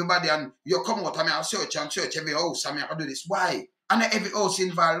then everybody and you come out and I search every house and I do this. Why? And every house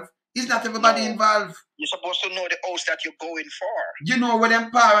involved. Is not everybody involved. You're supposed to know the house that you're going for. You know where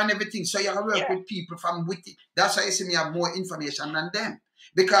them power and everything. So you have to work with people from witty. That's why you see me have more information than them.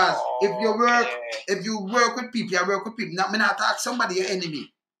 Because if you work with people, you work with people. Now, me not attack somebody your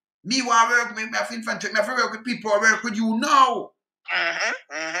enemy. Me want to work with me have infantry. Me have to work with people who work with you now.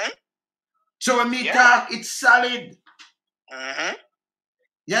 So when me talk, it's solid.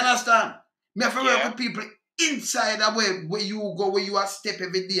 You understand? Me have to work with people inside the way where you go, where you are step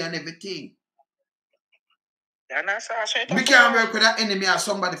every day and everything. We can't work with an enemy or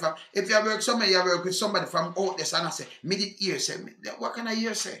somebody from. If you work somebody, you work with somebody from out there, and I say, me did hear say, what can I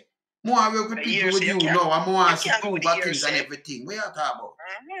hear say? More I work with people with you now, and more I see prove about things and everything. What you talking about?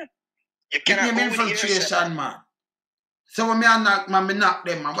 It's name infiltration, man. So when me knock, man, me knock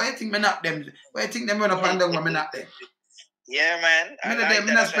them, man. Why you think me knock them? Why you think them run up and down when me knock them? Yeah, man.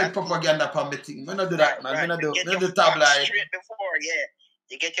 Me not spread propaganda upon me thing. Me not do that, man. Me not do tabloid. Straight before,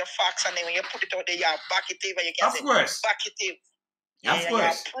 you get your facts and then when you put it out there, you have back it in. You can say, back it in. Of course. You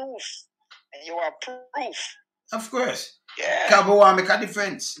have proof. And you have proof. Of course. Yeah. Because I want to make a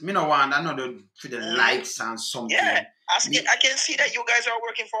difference. Me no want another for the likes and something. Yeah. I can see that you guys are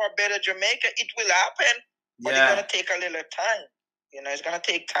working for a better Jamaica. It will happen, but it's gonna take a little time. You know, it's gonna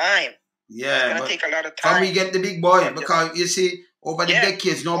take time. Yeah, it's gonna take a lot of time. From we get the big boy, because you see, over the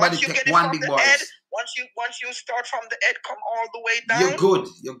decades, nobody take one big boy. Once you start from the head, come all the way down. You're good.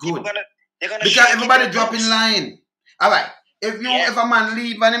 You're good. They're gonna because everybody drop in line. All right. If a man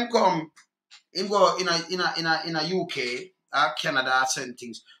leave and him come, him go in a UK or Canada or certain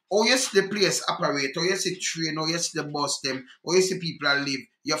things. Or you see the place operate, or you see train, or you see the bus them, or you see people that live,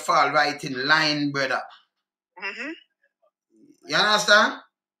 you fall right in line, brother. You understand?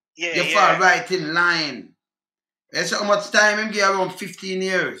 Yeah. You fall right in line. And so how much time him give? Around 15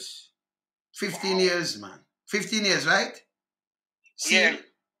 years. 15 years, man. 15 years, right? See?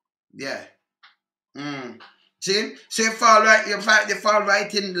 Yeah. See? So you fall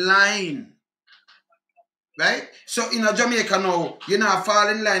right in line. Right? So in Jamaica now, you know, fall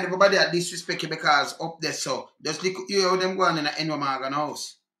in line, everybody are disrespect you because up there, so just you hear them going in the Enwa Morgan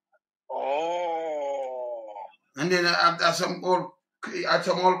house. Oh. And then after some old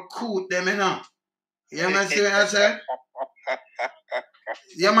coot them, you know. You know what I say?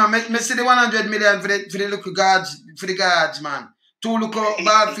 Yeah, man, me see the 100 million for the little guards, man. 2 little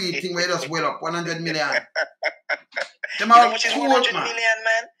ball feet thing where it just well up, 100 million. You know how much is 100 million,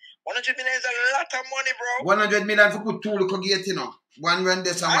 man? 100 million is a lot of money, bro. 100 million for put 2 little gate, you know. One run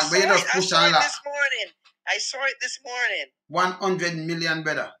this and one, but you just push and lock. I saw it this morning. 100 million,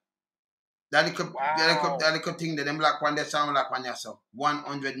 brother. That little thing that them black one, they sound like one yourself.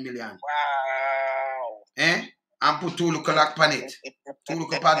 100 million. Wow. Eh? And put 2 little lock on it. 2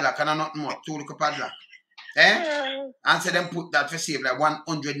 little padlock and not more. 2 little padlock. Eh? And so them put that for save like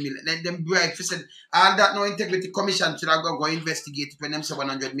 100 million. Then them bribe for said all that no integrity commission should have go investigate it when them say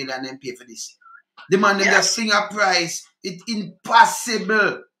 100 million and pay for this. The man them just sing a price. It's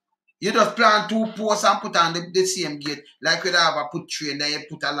impossible. You just plan 2 posts and put on the same gate. Like you have a put 3 and then you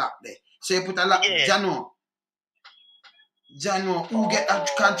put a lock there. So you put a lock. Jano, who get that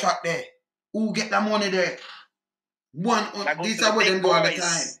contract there? Who get the money there? These are what them do all the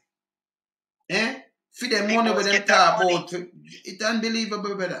time. Eh? For the money with them talk about, it's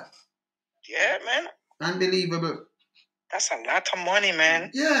unbelievable, brother. Yeah, man. Unbelievable. That's a lot of money,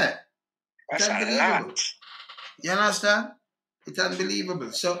 man. Yeah. That's unbelievable. A lot. You understand? It's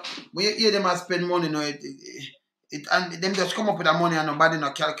unbelievable. So when you hear them spend money, you know, and them just come up with the money and nobody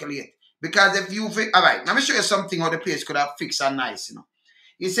not calculate. Because if you think, all right, let me show you something how the place could have fixed and nice, you know.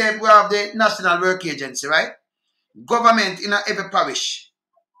 He said we have the National Work Agency, right? Government in every parish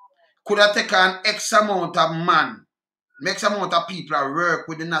could have taken X amount of X amount of people that work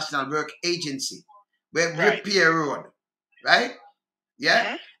with the National Work Agency, where repair road, right?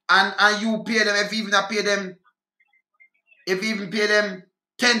 Yeah, and you pay them if you even pay them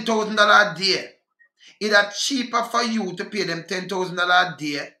 $10,000 a day. It's cheaper for you to pay them $10,000 a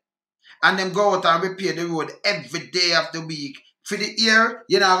day, and them go out and repair the road every day of the week. For the year,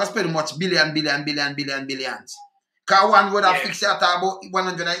 you know, I spend much billions. Because one road I fix it at about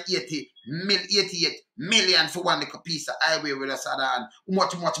 188 million for one little piece of highway with us and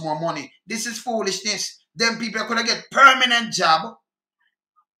much more money. This is foolishness. Them people could get permanent job.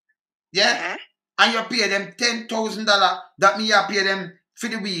 Yeah? And you pay them $10,000. That means you pay them for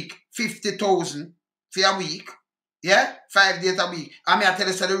the week 50,000 for a week. Yeah? 5 days a week. I mean, I tell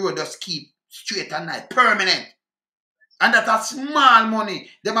you, so the road just keep straight and nice. Permanent. And that's small money.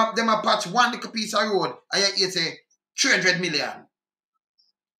 Them a patch one little piece of road and you say 300 million.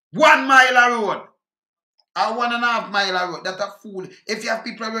 1 mile of road. Or 1.5 mile of road. That's a fool. If you have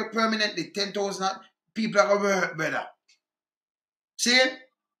people work permanently, 10,000 people are going to work better. See?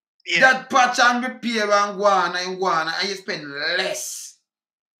 Yeah. That patch and repair and go on and you spend less.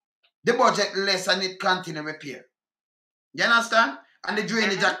 The budget less and it continue repair. You understand? And the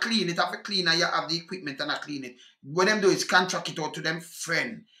drainage are clean. It have to clean and you have the equipment and clean it. What them do is contract it out to them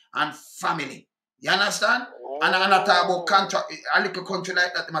friend and family. You understand? And I talk about contract. A little country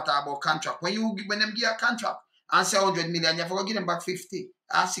like that, they talk about contract. When them give a contract and say 100 million, you have to give them back 50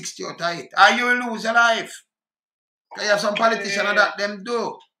 or 60 out of it. Or you will lose your life. Because you have some politicians that them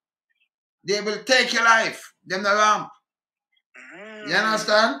do. They will take your life. Them the ramp. You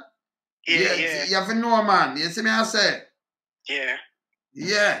understand? Yeah. You have to know, man. You see me I say? Yeah.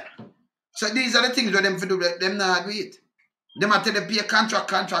 Yeah. So these are the things where them for do. Them not do it. Them are tell them pay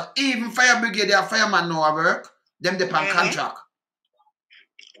contract. Even fire brigade, their fireman know work. Them depend contract.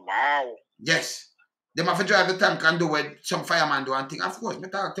 Wow. Yes. Them have to drive the tank and do what some fireman do and thing. Of course, me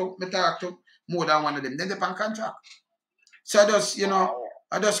talk to more than one of them. Them depend contract. So just, you know,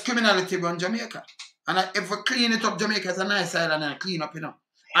 I just criminality run Jamaica. And if we clean it up, Jamaica is a nice island and clean up, you know.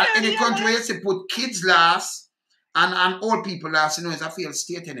 And in the country where you see put kids last And old people last, you know, it's a failed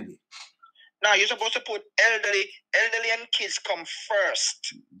state anyway. Now you're supposed to put elderly and kids come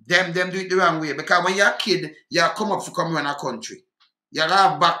first. Them do it the wrong way. Because when you're a kid, you come up for come run a country. You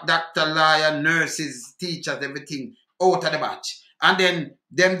have back doctor, lawyer, nurses, teachers, everything out of the batch. And then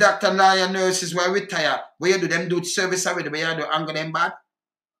them doctor, lawyer, nurses will retire. What you do, them do service already, but you do anger them bad.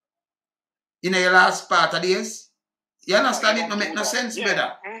 In your last part of the years. You understand it? No make no sense,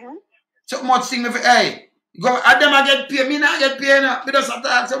 brother. So much thing of hey, go at them I get paid, me not get paid now. We just have to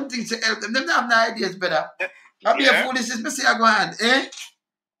have something to help them. Them don't have no ideas, brother. I'll be a fool, this is me say I go on.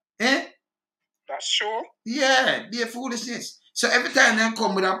 Eh? That's true. Yeah, be a foolishness. So every time they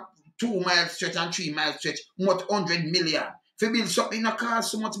come with a 2 mile stretch and 3 mile stretch, what 100 million. If you build something that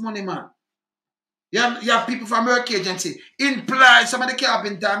costs so much money, man. You have people from work agency. Imply some of the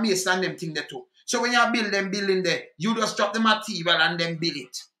carpenter, mason and them thing there too. So when you build them building there, you just drop the material and then build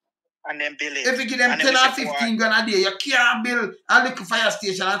it. If you give them 10 or 15 grand a day, you can't build a little fire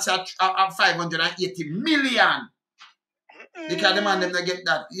station and say 580 million. Because the man them not get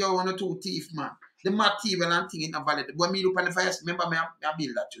that. You want two thief, man. The material and thing is not valid. When me look on the fire, remember me I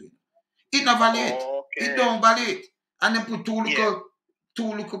build that to you. It not valid. Okay. It don't valid. And then put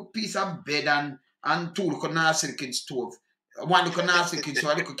two little piece of bed and two little non-silicon stove. One little non-silicon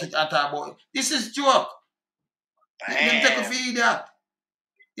stove, a little kitchen about. This is joke. Them take a feed that.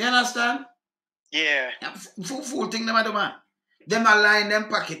 You understand? Yeah. Fool thing them do, man. Them align them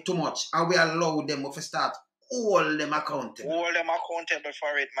pocket too much and we allow them to start all them accountable. All them accountable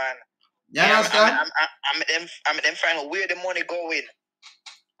for it, man. You understand? I'm them find out where the money going.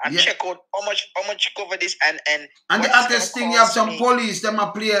 And check out how much cover this and the hottest thing you have some police them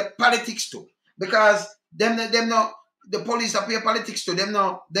a play politics too. Because them no the police are play politics too. Them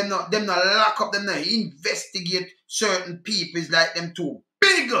no lock up, them no investigate certain people like them too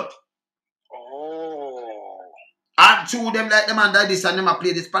big. Oh. And two them like them under this and them a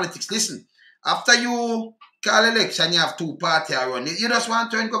play this politics. Listen, after you call election, you have two parties around it. You just want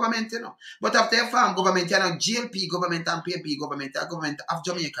to turn government, you know. But after you form government, you have GLP government and PMP government, a government of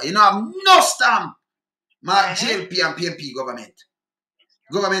Jamaica. You know, have no stamp. My GLP and PMP government.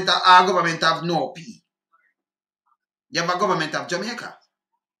 Our government have no P. You have a government of Jamaica.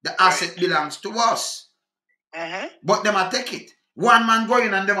 The asset belongs to us. But them a take it. One man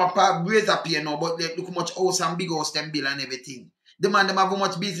going and them a raise up here now, but they look how much house and big house them bill and everything. The man them have how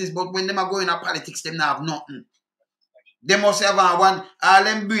much business, but when them are going to politics, them not have nothing. They must have one, all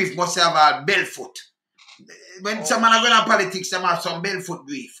them brief must have a Belfoot. When some man are going to politics, them have some Belfoot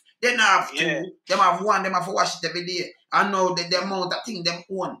brief. They not have two. Them have one, them have to wash it every day. And know the amount of thing them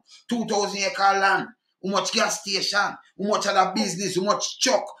own. 2,000 acre land. How much gas station, how much other business, how much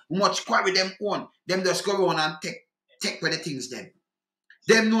truck, how much quarry them own. Them just go around and take where the things them.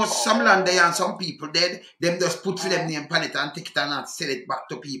 Them know some land there and some people dead. Them just put for them name pan it and take it and sell it back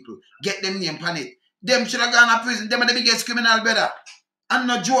to people. Get them name pan it. Them should have gone to prison. Them are the biggest criminal, brother. And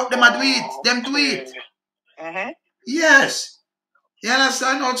no joke, them do it. Them do it. Yes. You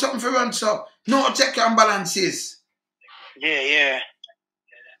understand? No something for run so. No check and balances. Yeah.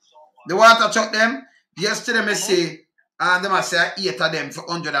 The water truck them. Yesterday me say, and them I say 8 of them for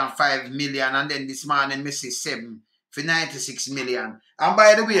 105 million, and then this morning me say 7 for 96 million. And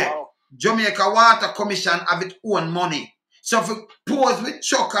by the way, Jamaica Water Commission have its own money. So if you pose with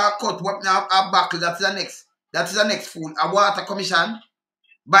chuck or cut what now a buckle, that is the next fool. A water commission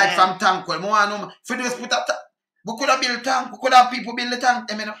buy it from tank. Well, more no for those put up we could have built tank, we could have people build the tank,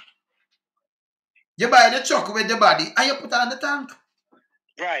 you know. You buy the truck with the body and you put on the tank.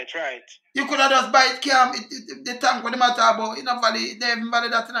 Right. You could have just buy it, the tank what the matter about, you know, valid, they haven't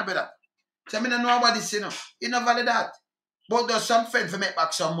valid that, you know, brother. So I don't know about this, you know. You know, valid that. But there's some friends to make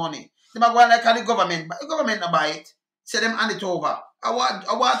back some money. They might go like the government, but the government not buy it. Say them hand it over. I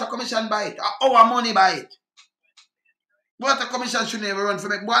want a commission buy it. Our money buy it. Water commission should never run for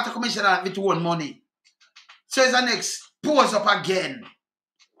me. Water commission have its own money. So it's the next pose up again.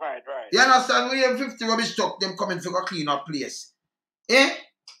 Right. You understand? We have 50 rubbish truck, them coming to go clean up place.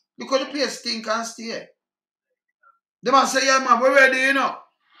 Because the place stink and stay. They must say, yeah man, we're ready, you know.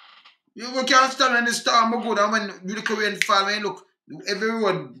 We can't stand when the storm go good and when you look rain fall, when you look, every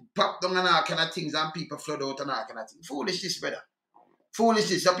road pop down and all kind of things and people flood out and all kind of things. Foolishness, brother.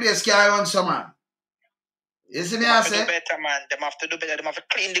 Foolishness. The place can't run some man. You see me, I say? They have to do better, man. They have to do better. They have to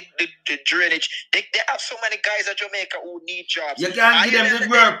clean the drainage. They have so many guys in Jamaica who need jobs. You can't give them the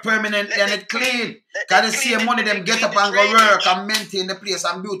work permanently and it clean. Because they see money them get up and go work and maintain the place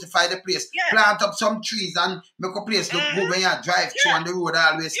and beautify the place. Plant up some trees and make a place look good when you drive through and the road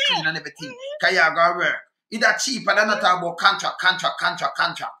always clean and everything. Because you go work. It's cheaper than not about contract.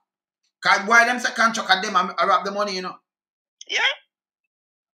 Cause why them say contract at them I rob the money, you know? Yeah.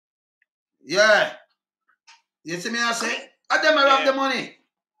 Yeah. You see me I say? At them I rob the money.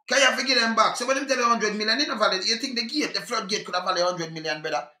 Can you have to give them back? So when them tell you 100 million, you know, valid. You think the gate, the floodgate could have valued 100 million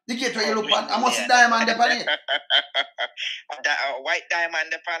better? The gate where you look on, I must see diamond upon it. White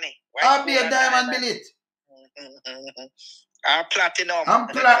diamond upon it. I'll be a diamond billet. Platinum. I'm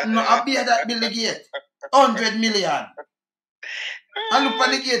platinum. I'll be that bill the gate. 100 million. And look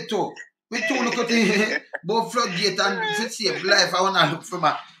on the gate too. We two look at the both floodgate and if it save life, I want to look for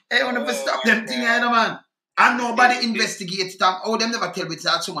my. Hey, I want to stop them thing, you know, man. And nobody investigate it. Oh, them never tell me it's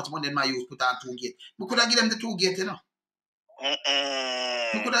had so much money in my use put on 2 gate. We could have given them the 2 gate, you know.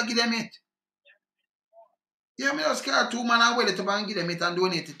 We could have given them it. Yeah, me just care 2 man and well to and give them it and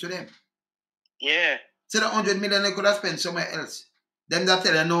donate it to them. Yeah. So the 100 million they could have spent somewhere else. Them that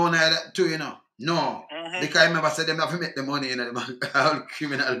tell you no, too, you know. No. Because I remember said them have to make the money, you know, all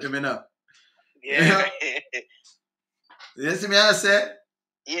criminal, you know. Yeah. You see me I say?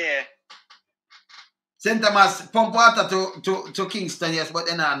 Yeah. St. Thomas pump water to Kingston, yes, but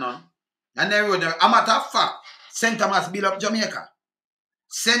then none. And then road, a matter of fact, St. Thomas build up Jamaica.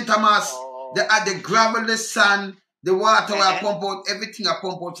 St. Thomas, they add the gravel, the sand, the water where I pump out, everything I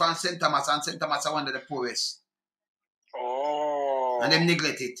pump out from St. Thomas, and St. Thomas are one of the poorest. And them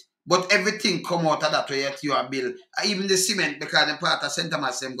neglect it. But everything come out of that way that you are build. Even the cement, because the part of St.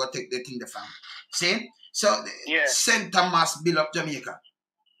 Thomas, them go take the thing the farm. See? So St. Thomas build up Jamaica.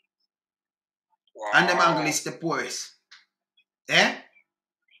 Wow. And the Angle is the poorest. Eh?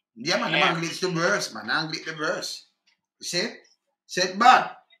 Yeah, man, the Angle is the worst, man. Angle is the worst. You see? Say it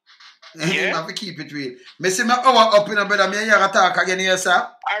bad. Yeah. You have to keep it real. Me see my hour up in a brother. Me and you talk again here, sir.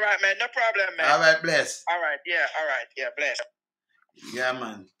 All right, man. No problem, man. All right, bless. All right, yeah. All right, yeah, bless. Yeah,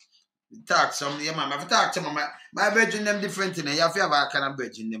 man. Talk some, yeah, man. I have to talk to my brethren them different, you know. You have to have a kind of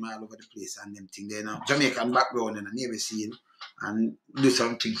brethren them all over the place and them thing, you know. Jamaican background and never seen and do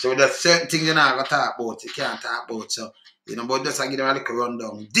something. So there's certain things you know I gotta talk about, you can't talk about. So, you know, but just I give them a little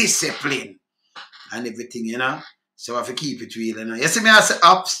rundown. Discipline and everything, you know. So I have to keep it real, you know. You see me I say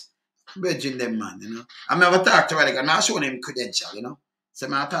ups, brethren them, man, you know. I never talk to Radigan, I show them credential, you know. So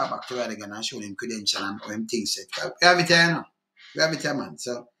I talk back to Radigan and show them credential and how them things set. We have it here, you know. We have it here, man.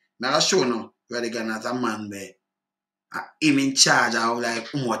 So I show no Radigan as a man where him in charge of like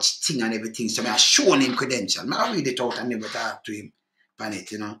how much thing and everything. So I show him credential. I read it out and never talk to him on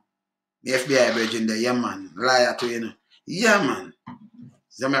it, you know. The FBI virgin there, yeah man, liar to you know. Yeah man.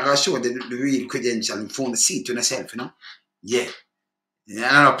 So I show the real credential and phone the seat to yourself, you know. Yeah. And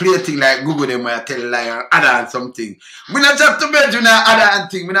I play a thing like Google them where I tell a liar other something. We not just to bed you know other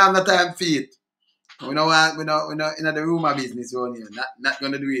thing, we don't have no time for it. We don't want we not in the rumor business on here. Not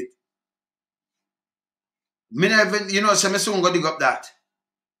gonna do it. Me never, you know, so me soon go dig up that.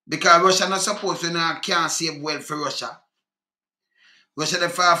 Because Russia not supposed to, you know, can't save well for Russia. Russia the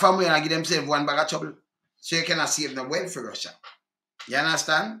far from where and give themselves one bag of trouble. So you cannot save no well for Russia. You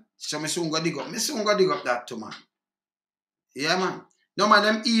understand? So me soon go dig up. Me soon go dig up that too, man. Yeah, man. No, man,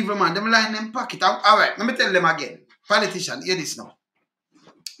 them evil, man. Them line them pocket. All right, let me tell them again. Politician, hear this now.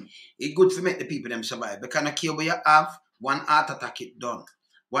 It's good to make the people them survive. Because no care what you have, one heart attack it done.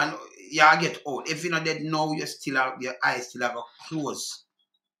 One, you get old. If you're not dead now, you still have, your eyes still have a close.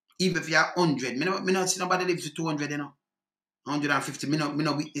 Even if you're 100. Me not see nobody live to 200, you know. 150. Me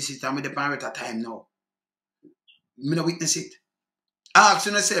no witness it. I'm with the parent at time now. Me no witness it. Ask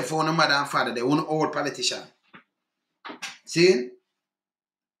yourself for one mother and father. They one old politician. See?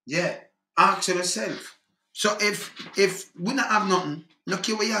 Yeah. Ask yourself. So if we not have nothing, no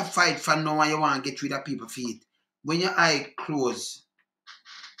care where you fight for now and you want to get rid of people feet. When your eye close,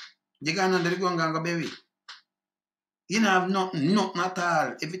 you gonna under the gun and go bury. You don't have nothing at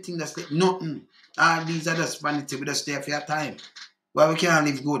all. Everything that's like nothing. All these are just vanity. We just stay for your time. Why we can't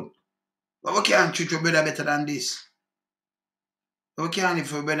live good? Why we can't treat your brother better than this? Why we can't live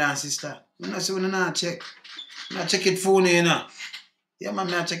for your brother and sister? We not say we not check. We not check it phone, you know. Yeah,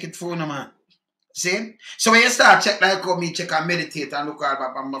 man, I check it phone, man. See? So when you start check like how me check and meditate and look at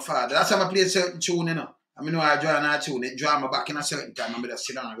my father, that's how I play a certain tune, you know. I mean, I draw a tune, it draw my back in a certain time, and I just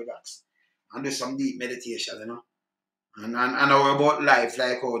sit down and relax. And do some deep meditation, you know. And know about life,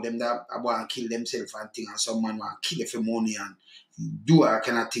 like how them that want to kill themselves and things, and some man want to kill for money and do all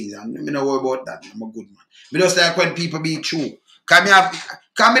kind of things. And I don't worry about that. I'm a good man. I just like when people be true. Because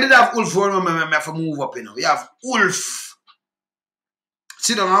I did have wolf for me, I have to move up, you know. You have wolf.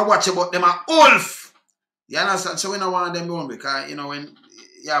 Sit down and watch about them are wolf. You understand? So we don't want them doing because, you know, when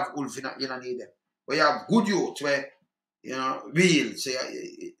you have wolf, you don't need them. But you have good youth where, you know, real. So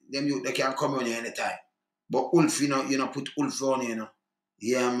them youth, they can come on you anytime. But wolf, you know, put wolf on you know.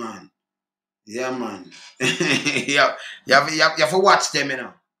 Yeah, man. Yeah, man. You have to watch them, you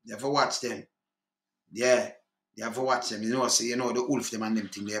know. You have to watch them. Yeah. You have to watch them. You know, so you know the wolf them and them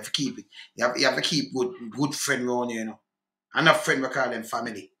thing. You have to keep it. You have to keep good friend around you, you know. And a friend we call them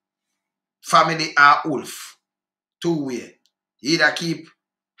family. Family are wolf. Two way. You either keep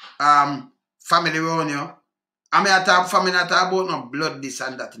family around you. I mean I talk family, I talk about no blood, this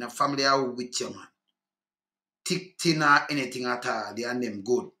and that. In a family are with you, man. Thick, thin or anything at all. They and them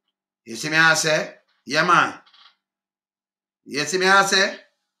good. You see me I say? Yeah, man. You see me I say?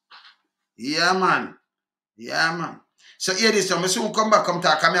 Yeah, man. Yeah, man. So here this time, I soon come back, come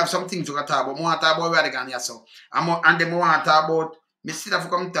talk. I may have something to talk about. I want to talk about Radigan here, so. And then I want to talk about, I see that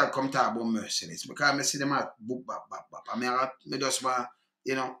come talk about mercenaries. Because I see them at book bap. I mean, I just want,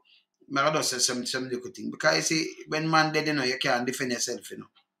 you know, I just say some little thing. Because you see, when man dead, you know, you can't defend yourself, you know.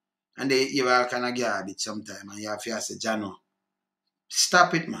 And you are kind of garbage sometimes. And you have to say, Jano,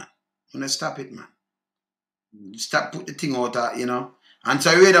 stop it, man. You know, stop it, man. Stop put the thing out, you know. And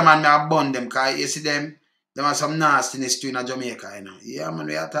so you the man, I burn them, because you see them have some nastiness too in Jamaica, you know. Yeah, man,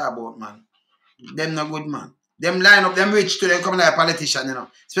 we are talking about, man. Them no good, man. Them line up, them rich to them coming like a politician, you know.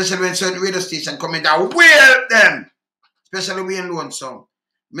 Especially when certain radio station come in and wheel them. Especially we in Lone Song.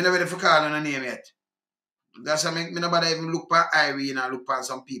 Me not ready for call on a name yet. That's why me nobody even look for Irene and look for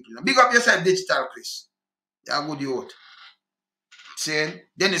some people. You know. Big up yourself, Digital Chris. You're a good youth. See,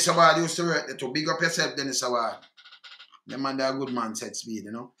 Dennis Award used to work there too. Big up yourself, Dennis Award. The man, they're a good man, set speed,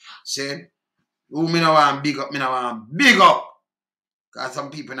 you know. See, who me no want big up, me no want big up. Because some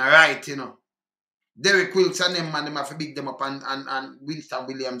people are right, you know. Derek Wilkes and them, man, them have to big them up and Winston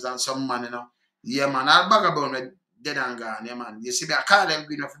Williams and some man, you know. Yeah, man, I'll bag about with dead and gone, yeah, man. You see, I call them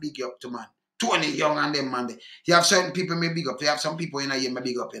green of big up to, man. Tony Young and them, man. You have certain people may big up. You have some people in here may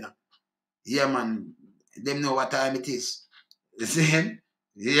big up, you know. Yeah, man. Them know what time it is. You see?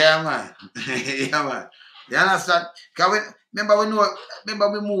 Yeah, man. Yeah, man. You understand? Because remember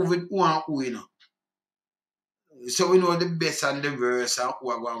we move with who and who, you know. So we know the best and the worst and who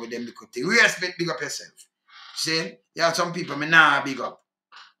are going with them little thing. Respect, big up yourself. See? You have some people, me nah big up.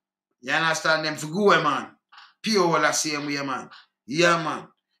 You understand them for go, man. Pure the same way, man. Yeah, man.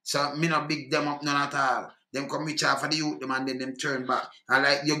 So me not big them up none at all. Them come reach out for the youth, them and then them turn back. And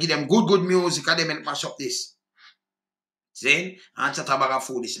like you give them good music and they make mash up this. See? And chat about a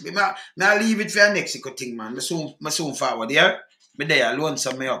foolish. Me I leave it for your next thing, man. Me soon forward, yeah? Me there alone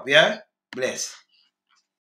sum me up, yeah? Bless.